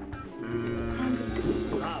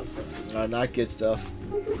is. Not good stuff.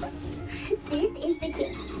 This is the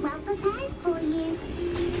gift. Well prepared for you.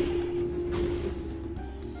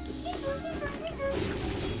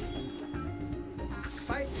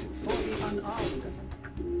 Fight for the unarmed.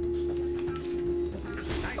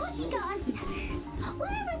 Nice move. Bodyguard.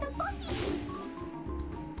 Where are the bodies?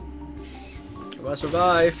 Come on,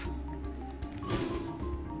 survive.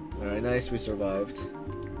 Alright, nice, we survived.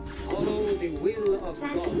 Follow the will of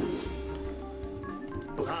God.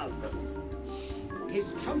 Brave.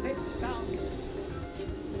 His trumpets sound.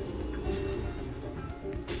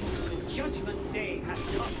 Judgment Day has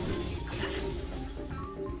come.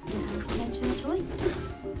 Unconventional choice.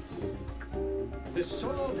 The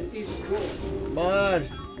sword is drawn. Come on!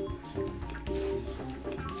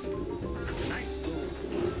 Nice move.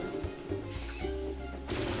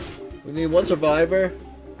 We need one survivor.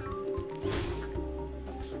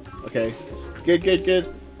 Okay. Good, good,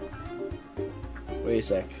 good. Wait a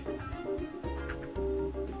sec.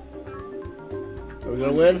 Are we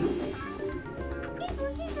gonna win?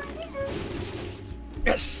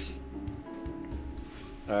 Yes!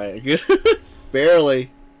 Alright, good.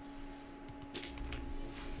 Barely.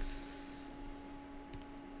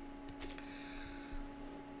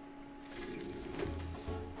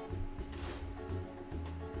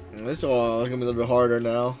 This is gonna be a little bit harder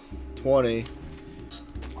now. 20.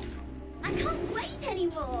 I can't wait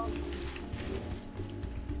anymore.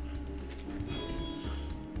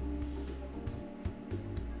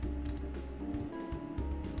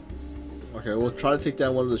 Okay, we'll try to take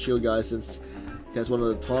down one of the shield guys since he has one of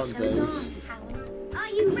the taunt Show's things. on, hounds. Are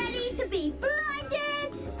you ready to be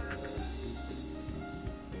blinded?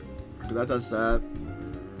 Okay, that does that.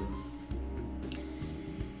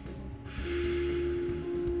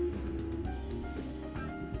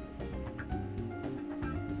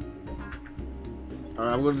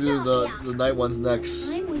 Alright, I'm gonna do the night ones next.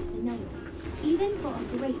 Time waits for no one, even for a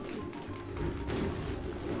great people.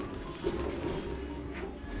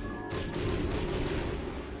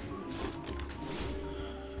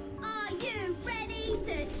 Are you ready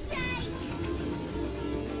to shake?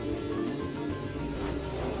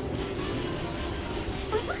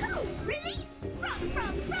 Woohoo! Release! Rock,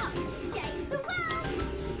 rock, rock! Change the world!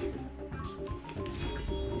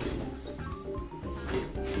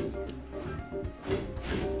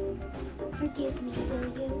 Forgive me, will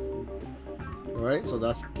you? Alright, so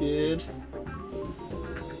that's good.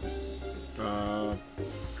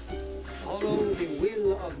 Follow the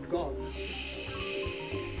will of God.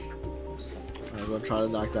 I'm gonna try to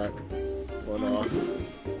knock that one off.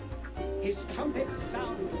 His trumpets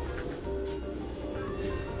sound.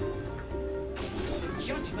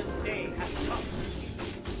 Judgment Day has come.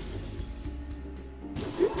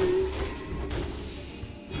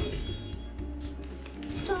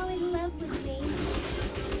 Fall in love with me.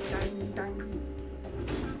 Dang, dang.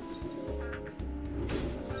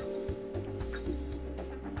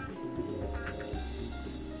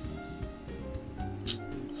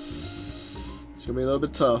 It's gonna be a little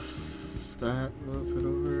bit tough. That, move it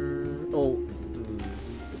over. Oh.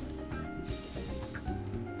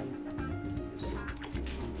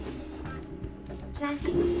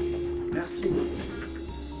 Classic. Merci.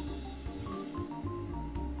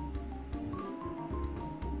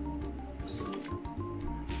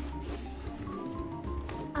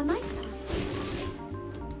 Am I supposed to?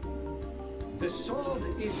 The sword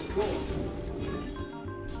is drawn.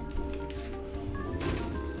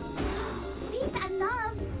 Peace and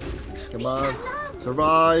love. Come on.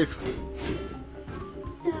 Survive.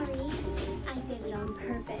 Sorry, I did it on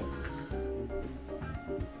purpose.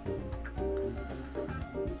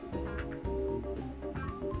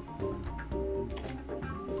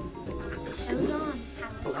 The show's on,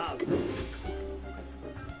 hounds. Brave.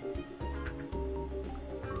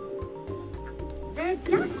 They're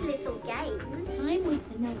just little games. Time waits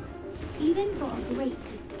for no one, even for a great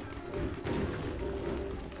people.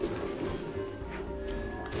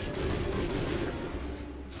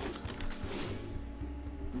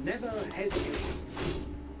 Never hesitate.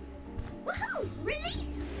 Woohoo! Release!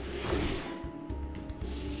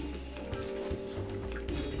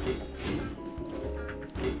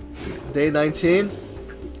 Day 19.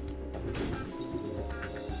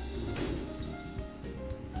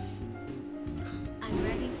 I'm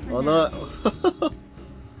ready for Oh now. no.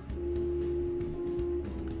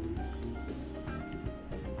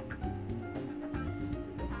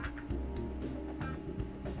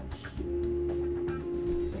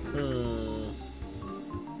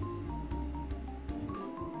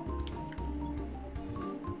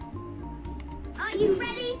 Are you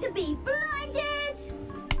ready to be blinded?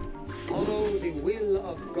 Follow the will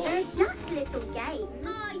of They're God. just little games.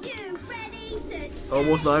 Are you ready to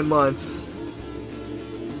Almost 9 months.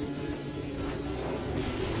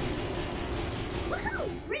 Woohoo!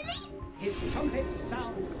 Release! His trumpets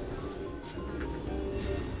sound.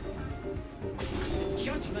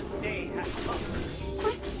 Judgment day has come.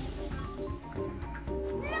 Light!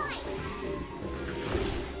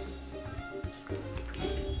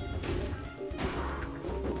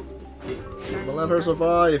 Don't let her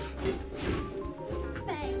survive.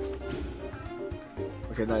 Bang!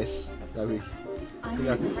 Okay, nice. That'd be. I'm think in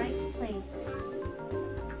the that's- right place.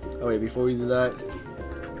 Oh wait, before we do that.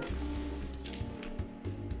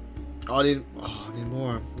 Oh, I need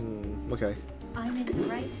more. Okay. I'm in the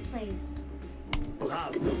right place.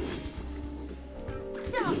 Bravo.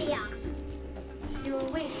 Start me up! You're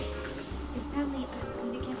awake. Your family asked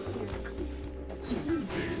me to get here.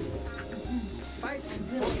 Fight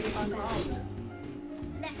for the unarmed.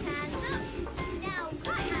 Left hand up! Now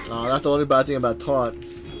right hand! Oh, that's the only bad thing about taunt.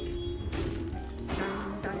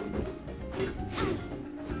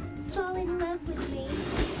 Fall in love with me.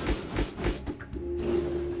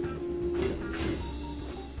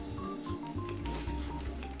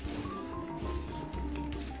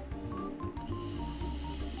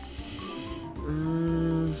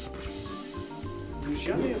 Du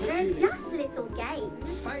jamais They're reculé. just little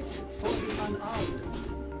games. Fight for the unarmed.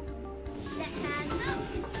 Left hand up.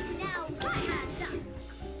 Now right hand up.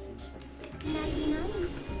 Nighty night.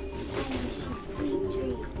 I wish you sweet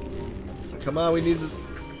dreams. Come on, we need this.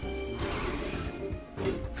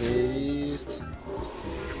 Dazed.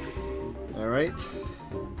 Alright.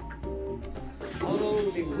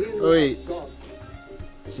 Follow the will Oh, wait. of God.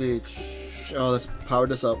 Let's see. Oh, let's power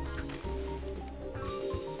this up.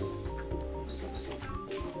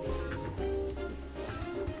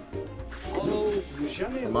 Follow du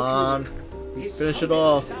jamais Come reculé. on. His Finish it trumpets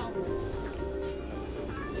off. sound.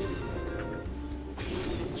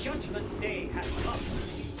 Judgment day has come.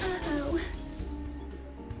 Uh-oh.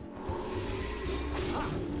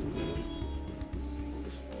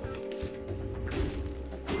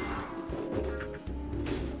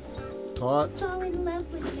 Taunt. Fall in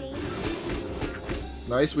love with me.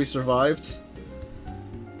 Nice, we survived.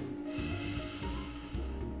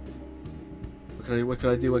 What can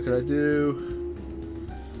I do? What can I do?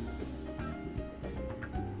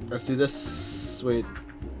 Let's do this. Wait.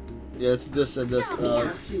 Yeah, let's do this and this.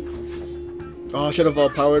 Oh, I should have all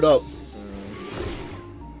powered up.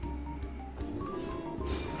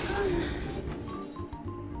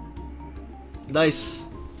 Nice.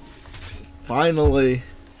 Finally.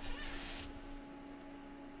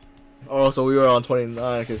 Oh, so we were on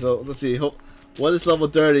 29. Okay, so let's see. What is level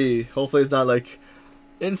 30? Hopefully it's not like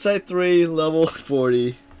Insight 3, level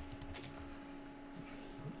 40.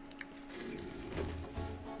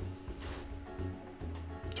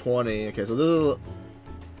 $20. Okay, so this is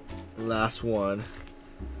the last one.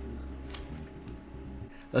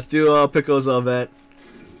 Let's do Pickle's event.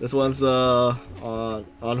 This one's on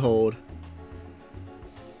hold.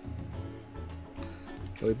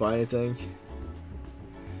 Can we buy anything?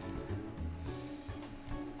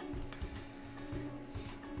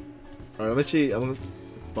 Alright, let me cheat. I'm gonna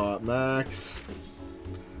bot max.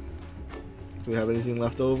 Do we have anything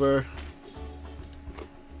left over?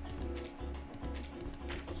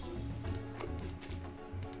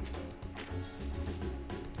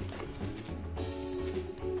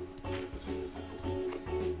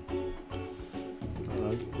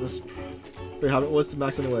 Wait, what's the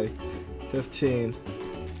max anyway? 15.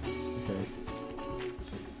 Okay.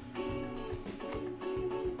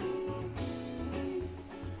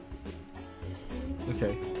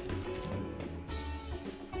 Okay.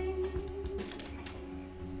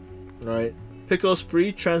 Alright. Pickle's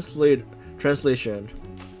free translation.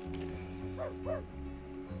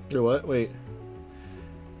 What? Wait.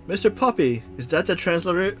 Mr. Puppy, is that the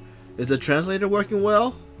translator? Is the translator working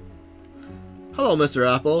well? Hello,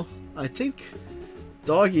 Mr. Apple. I think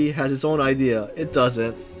Doggy has its own idea. It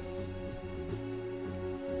doesn't.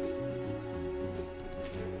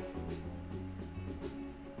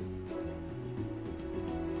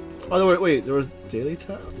 Oh, wait, there was daily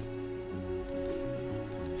tab?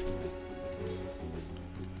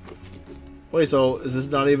 Wait, so is this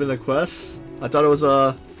not even a quest? I thought it was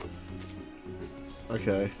a...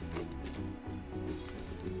 Okay.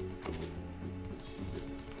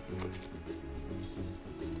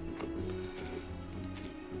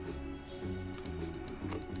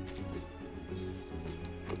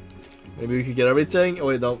 Maybe we could get everything? Oh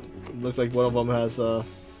wait, no. Looks like one of them has, I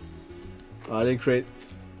didn't create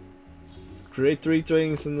 3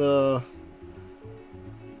 things in the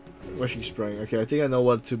rushing spring. Okay, I think I know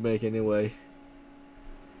what to make anyway.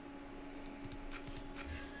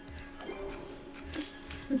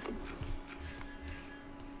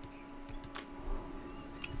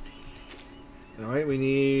 Alright, we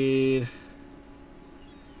need...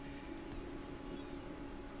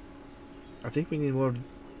 I think we need more of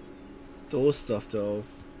those stuff though.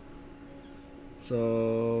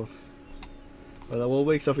 So... well, we'll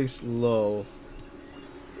make something slow.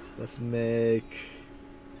 Let's make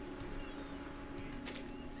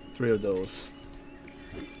 3 of those.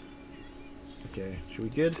 Okay, should we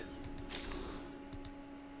good?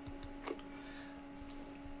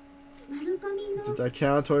 Did that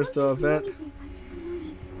count towards the event?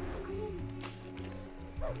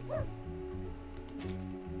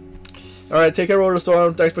 Alright, take care, Roller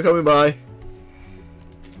Storm. Thanks for coming by.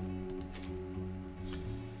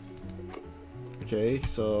 Okay,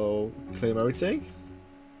 so claim everything.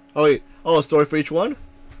 Oh wait, oh, a story for each one?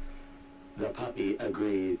 The puppy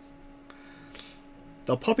agrees.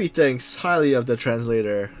 The puppy thinks highly of the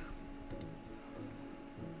translator.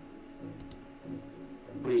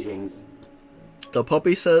 Greetings. The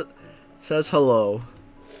puppy says hello.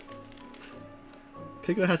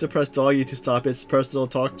 Pickle has to press doggy to stop its personal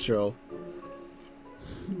talk show.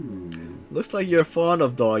 Looks like you're fond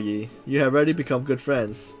of doggy. You have already become good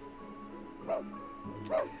friends.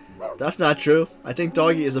 That's not true. I think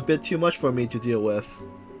doggy is a bit too much for me to deal with.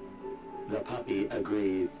 The puppy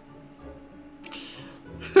agrees.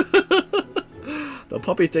 The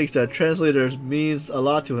puppy thinks that translators means a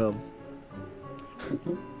lot to him.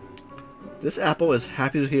 This apple is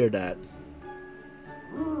happy to hear that.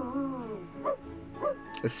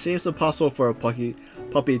 It seems impossible for a puppy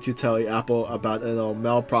to tell an apple about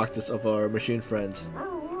malpractice of our machine friends.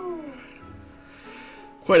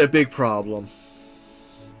 Quite a big problem.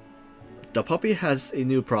 The puppy has a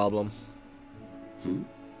new problem.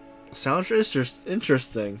 Sounds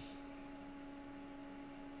interesting.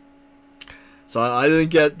 So I didn't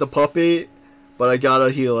get the puppy, but I got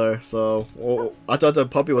a healer. So well, I thought the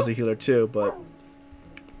puppy was a healer too, but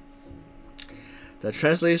the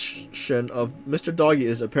translation of Mr. Doggy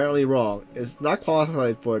is apparently wrong. It's not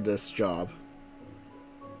qualified for this job.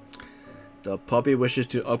 The puppy wishes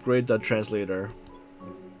to upgrade the translator.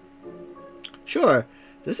 Sure,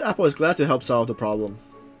 this apple is glad to help solve the problem.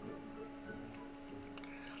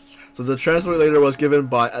 So the translator was given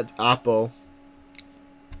by an apple.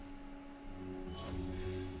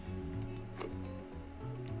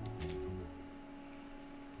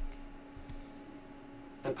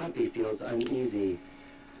 The puppy feels uneasy.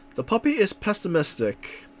 The puppy is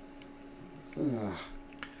pessimistic.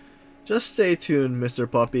 Just stay tuned, Mr.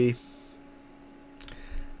 Puppy.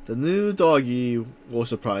 The new doggy will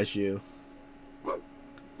surprise you.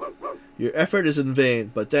 Your effort is in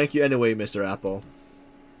vain, but thank you anyway, Mr. Apple.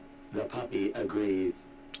 The puppy agrees.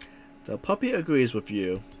 The puppy agrees with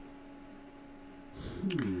you.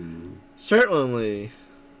 Certainly.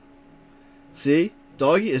 See,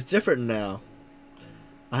 doggy is different now.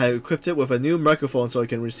 I have equipped it with a new microphone so it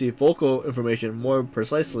can receive vocal information more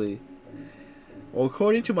precisely. Well,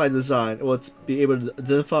 according to my design, it will be able to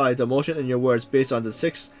identify the emotion in your words based on the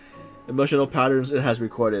 6 emotional patterns it has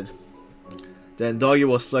recorded. Then doggy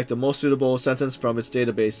will select the most suitable sentence from its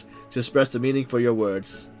database to express the meaning for your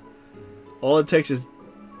words. All it takes is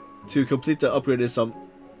to complete the upgrade is some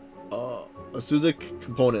Suzuki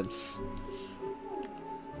components.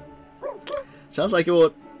 Sounds like it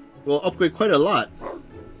will upgrade quite a lot.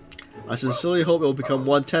 I sincerely hope it will become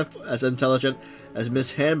 1/10 as intelligent as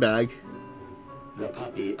Miss Handbag. The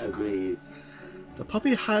puppy agrees. The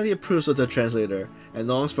puppy highly approves of the translator and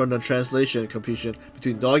longs for the translation completion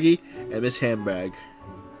between Doggy and Miss Handbag.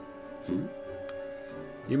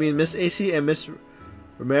 You mean Miss AC and Miss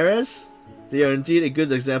Ramirez? They are indeed a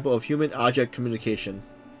good example of human-object communication.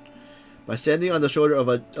 By standing on the shoulder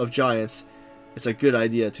of giants, it's a good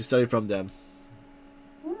idea to study from them.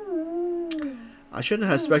 I shouldn't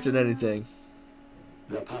have expected anything.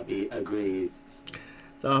 The puppy agrees.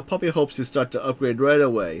 The puppy hopes to start the upgrade right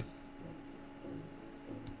away.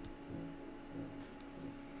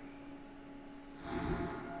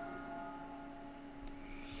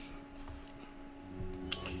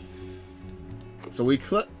 So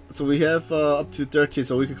we have up to 13,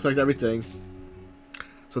 so we can collect everything.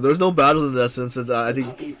 So there's no battles in this since I think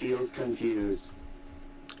Puppy feels confused.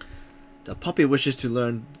 the puppy wishes to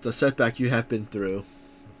learn the setback you have been through.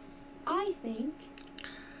 I think.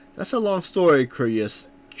 That's a long story, curious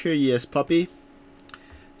puppy.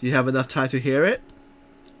 Do you have enough time to hear it?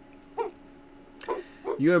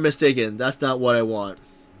 You are mistaken. That's not what I want.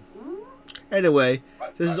 Anyway,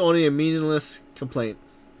 this is only a meaningless complaint.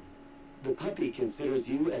 The puppy considers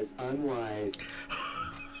you as unwise.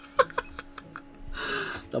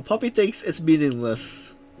 The puppy thinks it's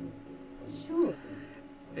meaningless. Sure.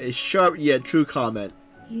 A sharp yet true comment.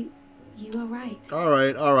 You are right.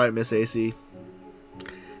 Alright, Miss AC.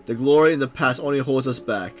 The glory in the past only holds us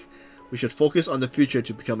back. We should focus on the future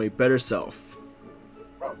to become a better self.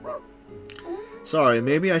 Sorry,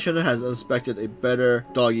 maybe I shouldn't have expected a better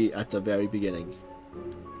doggy at the very beginning.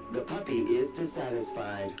 The puppy is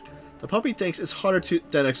dissatisfied. The puppy thinks it's harder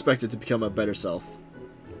than expected to become a better self.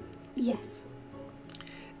 Yes.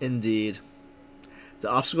 Indeed. The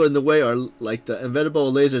obstacles in the way are like the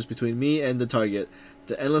inevitable lasers between me and the target,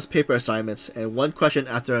 the endless paper assignments, and one question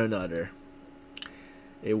after another.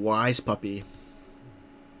 A wise puppy.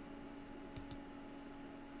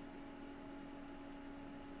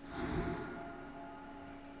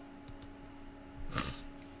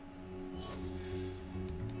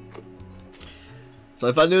 So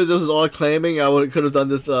if I knew this was all claiming, I could have done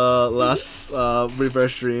this last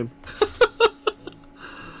reverse stream.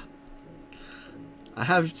 I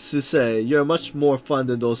have to say, you're much more fun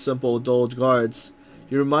than those simple, dull guards.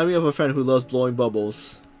 You remind me of a friend who loves blowing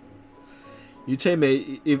bubbles. You two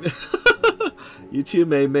may even you two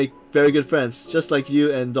may make very good friends, just like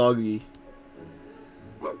you and Doggy.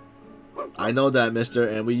 I know that, mister,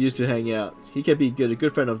 and we used to hang out. He can be a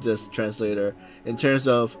good friend of this translator, in terms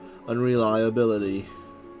of unreliability.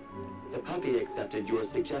 The puppy accepted your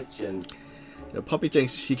suggestion. The puppy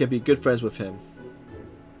thinks he can be good friends with him.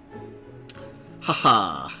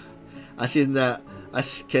 Haha! I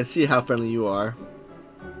can see how friendly you are.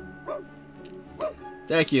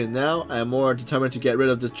 Thank you. Now I am more determined to get rid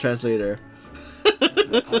of the translator.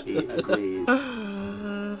 The puppy agrees.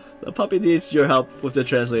 The puppy needs your help with the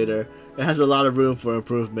translator. It has a lot of room for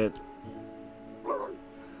improvement.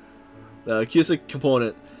 The acoustic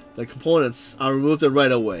component. The components, I'll remove them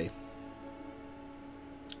right away.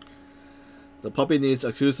 The puppy needs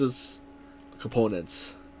acoustic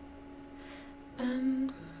components.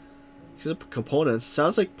 Acoustic components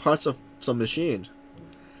sounds like parts of some machine.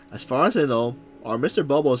 As far as I know, our Mr.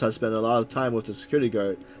 Bubbles has spent a lot of time with the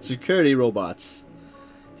security robots.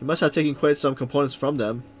 He must have taken quite some components from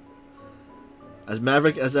them. As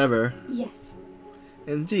maverick as ever. Yes.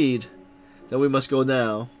 Indeed. Then we must go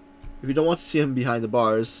now. If you don't want to see him behind the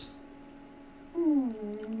bars.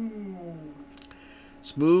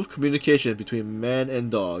 Smooth communication between man and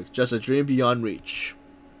dog. Just a dream beyond reach.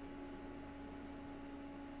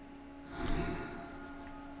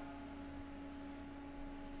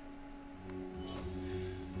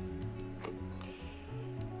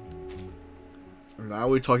 Now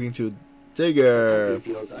we're talking to Digger. The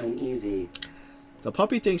puppy feels uneasy. The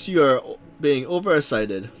puppy thinks you are being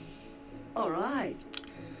overexcited. Alright.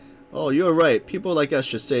 Oh, you're right. People like us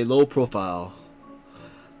should stay low profile.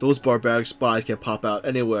 Those barbaric spies can pop out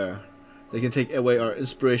anywhere. They can take away our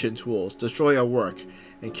inspiration tools, destroy our work,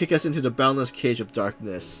 and kick us into the boundless cage of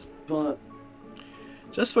darkness. But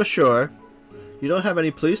Just for sure, you don't have any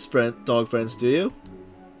police dog friends, do you?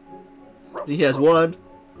 I think he has one.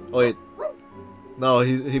 Oh wait. No,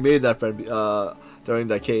 he made that friend during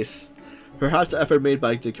that case. Perhaps the effort made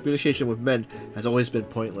by the communication with men has always been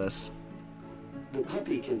pointless. The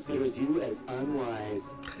puppy considers you as unwise.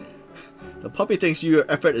 The puppy thinks your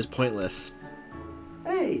effort is pointless.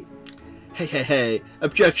 hey, Hey,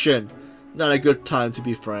 objection! Not a good time to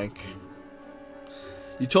be frank.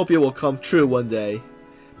 Utopia will come true one day.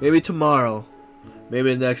 Maybe tomorrow.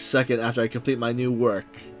 Maybe the next second after I complete my new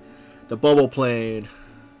work. The bubble plane.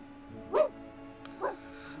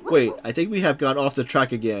 Wait, I think we have gone off the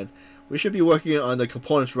track again. We should be working on the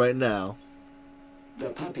components right now. The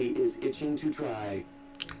puppy is itching to try.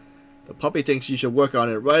 The puppy thinks you should work on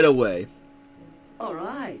it right away.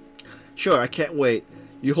 alright. Sure, I can't wait.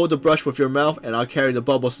 You hold the brush with your mouth and I'll carry the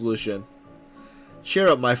bubble solution. Cheer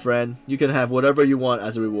up, my friend. You can have whatever you want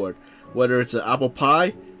as a reward. Whether it's an apple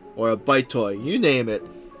pie or a bite toy. You name it.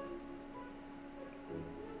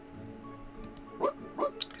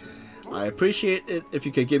 I appreciate it if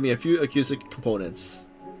you could give me a few acoustic components.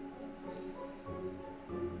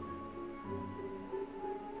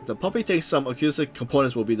 The puppy thinks some acoustic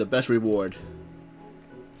components will be the best reward.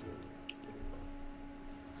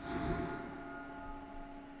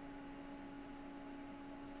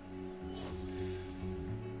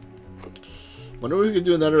 Wonder if we could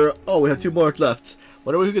do another. Oh, we have 2 more left.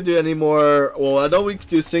 Wonder if we could do any more. Well, I know we could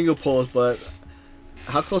do single polls, but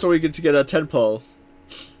how close are we to get a 10 poll?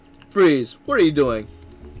 Freeze! What are you doing?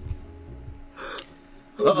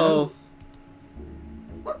 Uh-oh.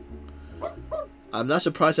 I'm not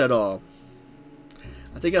surprised at all.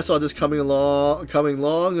 I think I saw this coming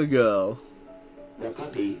long ago. The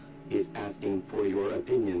puppy is asking for your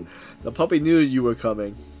opinion. The puppy knew you were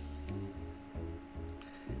coming.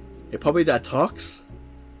 A puppy that talks?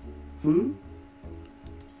 Hmm?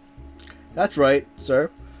 That's right, sir.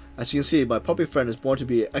 As you can see, my puppy friend is born to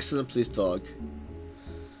be an excellent police dog.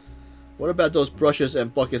 What about those brushes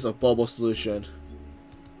and buckets of bubble solution?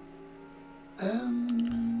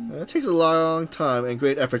 It takes a long time and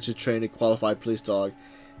great effort to train a qualified police dog.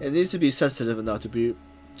 It needs to be sensitive enough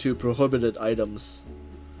to prohibited items.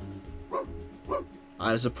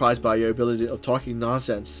 I am surprised by your ability of talking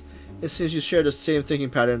nonsense. It seems you share the same thinking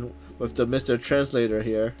pattern with the Mr. Translator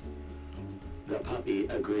here. The puppy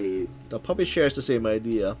agrees. The puppy shares the same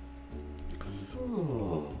idea.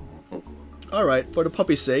 Alright, for the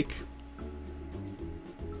puppy's sake.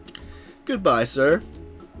 Goodbye, sir.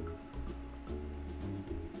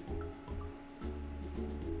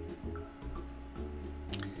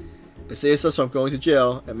 It saves us from going to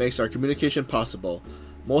jail and makes our communication possible.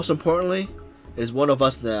 Most importantly, it is one of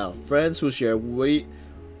us now. Friends who share will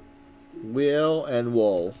and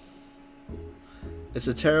woe. It's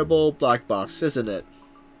a terrible black box, isn't it?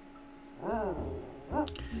 I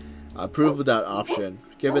approve of that option,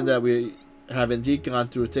 given that we have indeed gone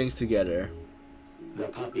through things together. The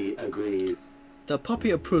puppy agrees. The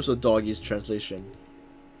puppy approves of Doggy's translation.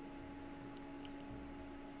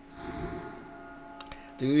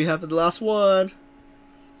 I think we have the last one.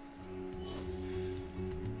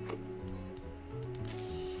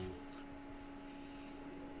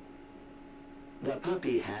 The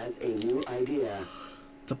puppy has a new idea.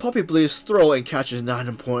 The puppy believes throw and catch is not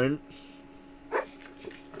important.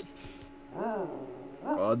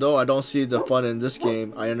 Although I don't see the fun in this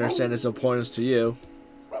game, I understand its importance to you.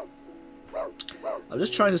 I'm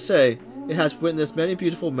just trying to say, it has witnessed many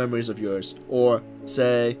beautiful memories of yours. Or,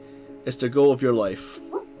 say, it's the goal of your life.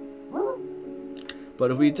 But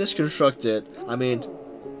if we deconstruct it, I mean,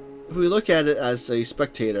 if we look at it as a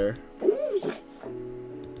spectator...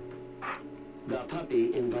 The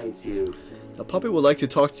puppy invites you. The puppy would like to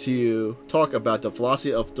talk about the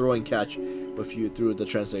philosophy of throw and catch with you through the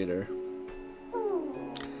translator.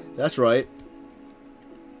 That's right.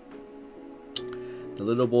 The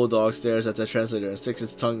little bulldog stares at the translator and sticks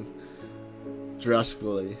its tongue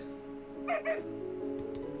drastically.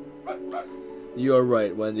 You are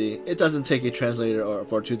right, Wendy. It doesn't take a translator or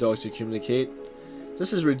for 2 dogs to communicate.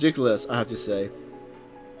 This is ridiculous, I have to say.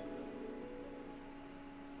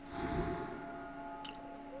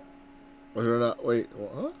 Was there not? Wait,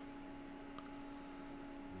 what?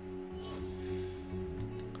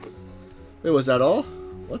 Wait, was that all?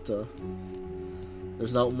 What the?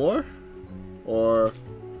 There's not more? Or...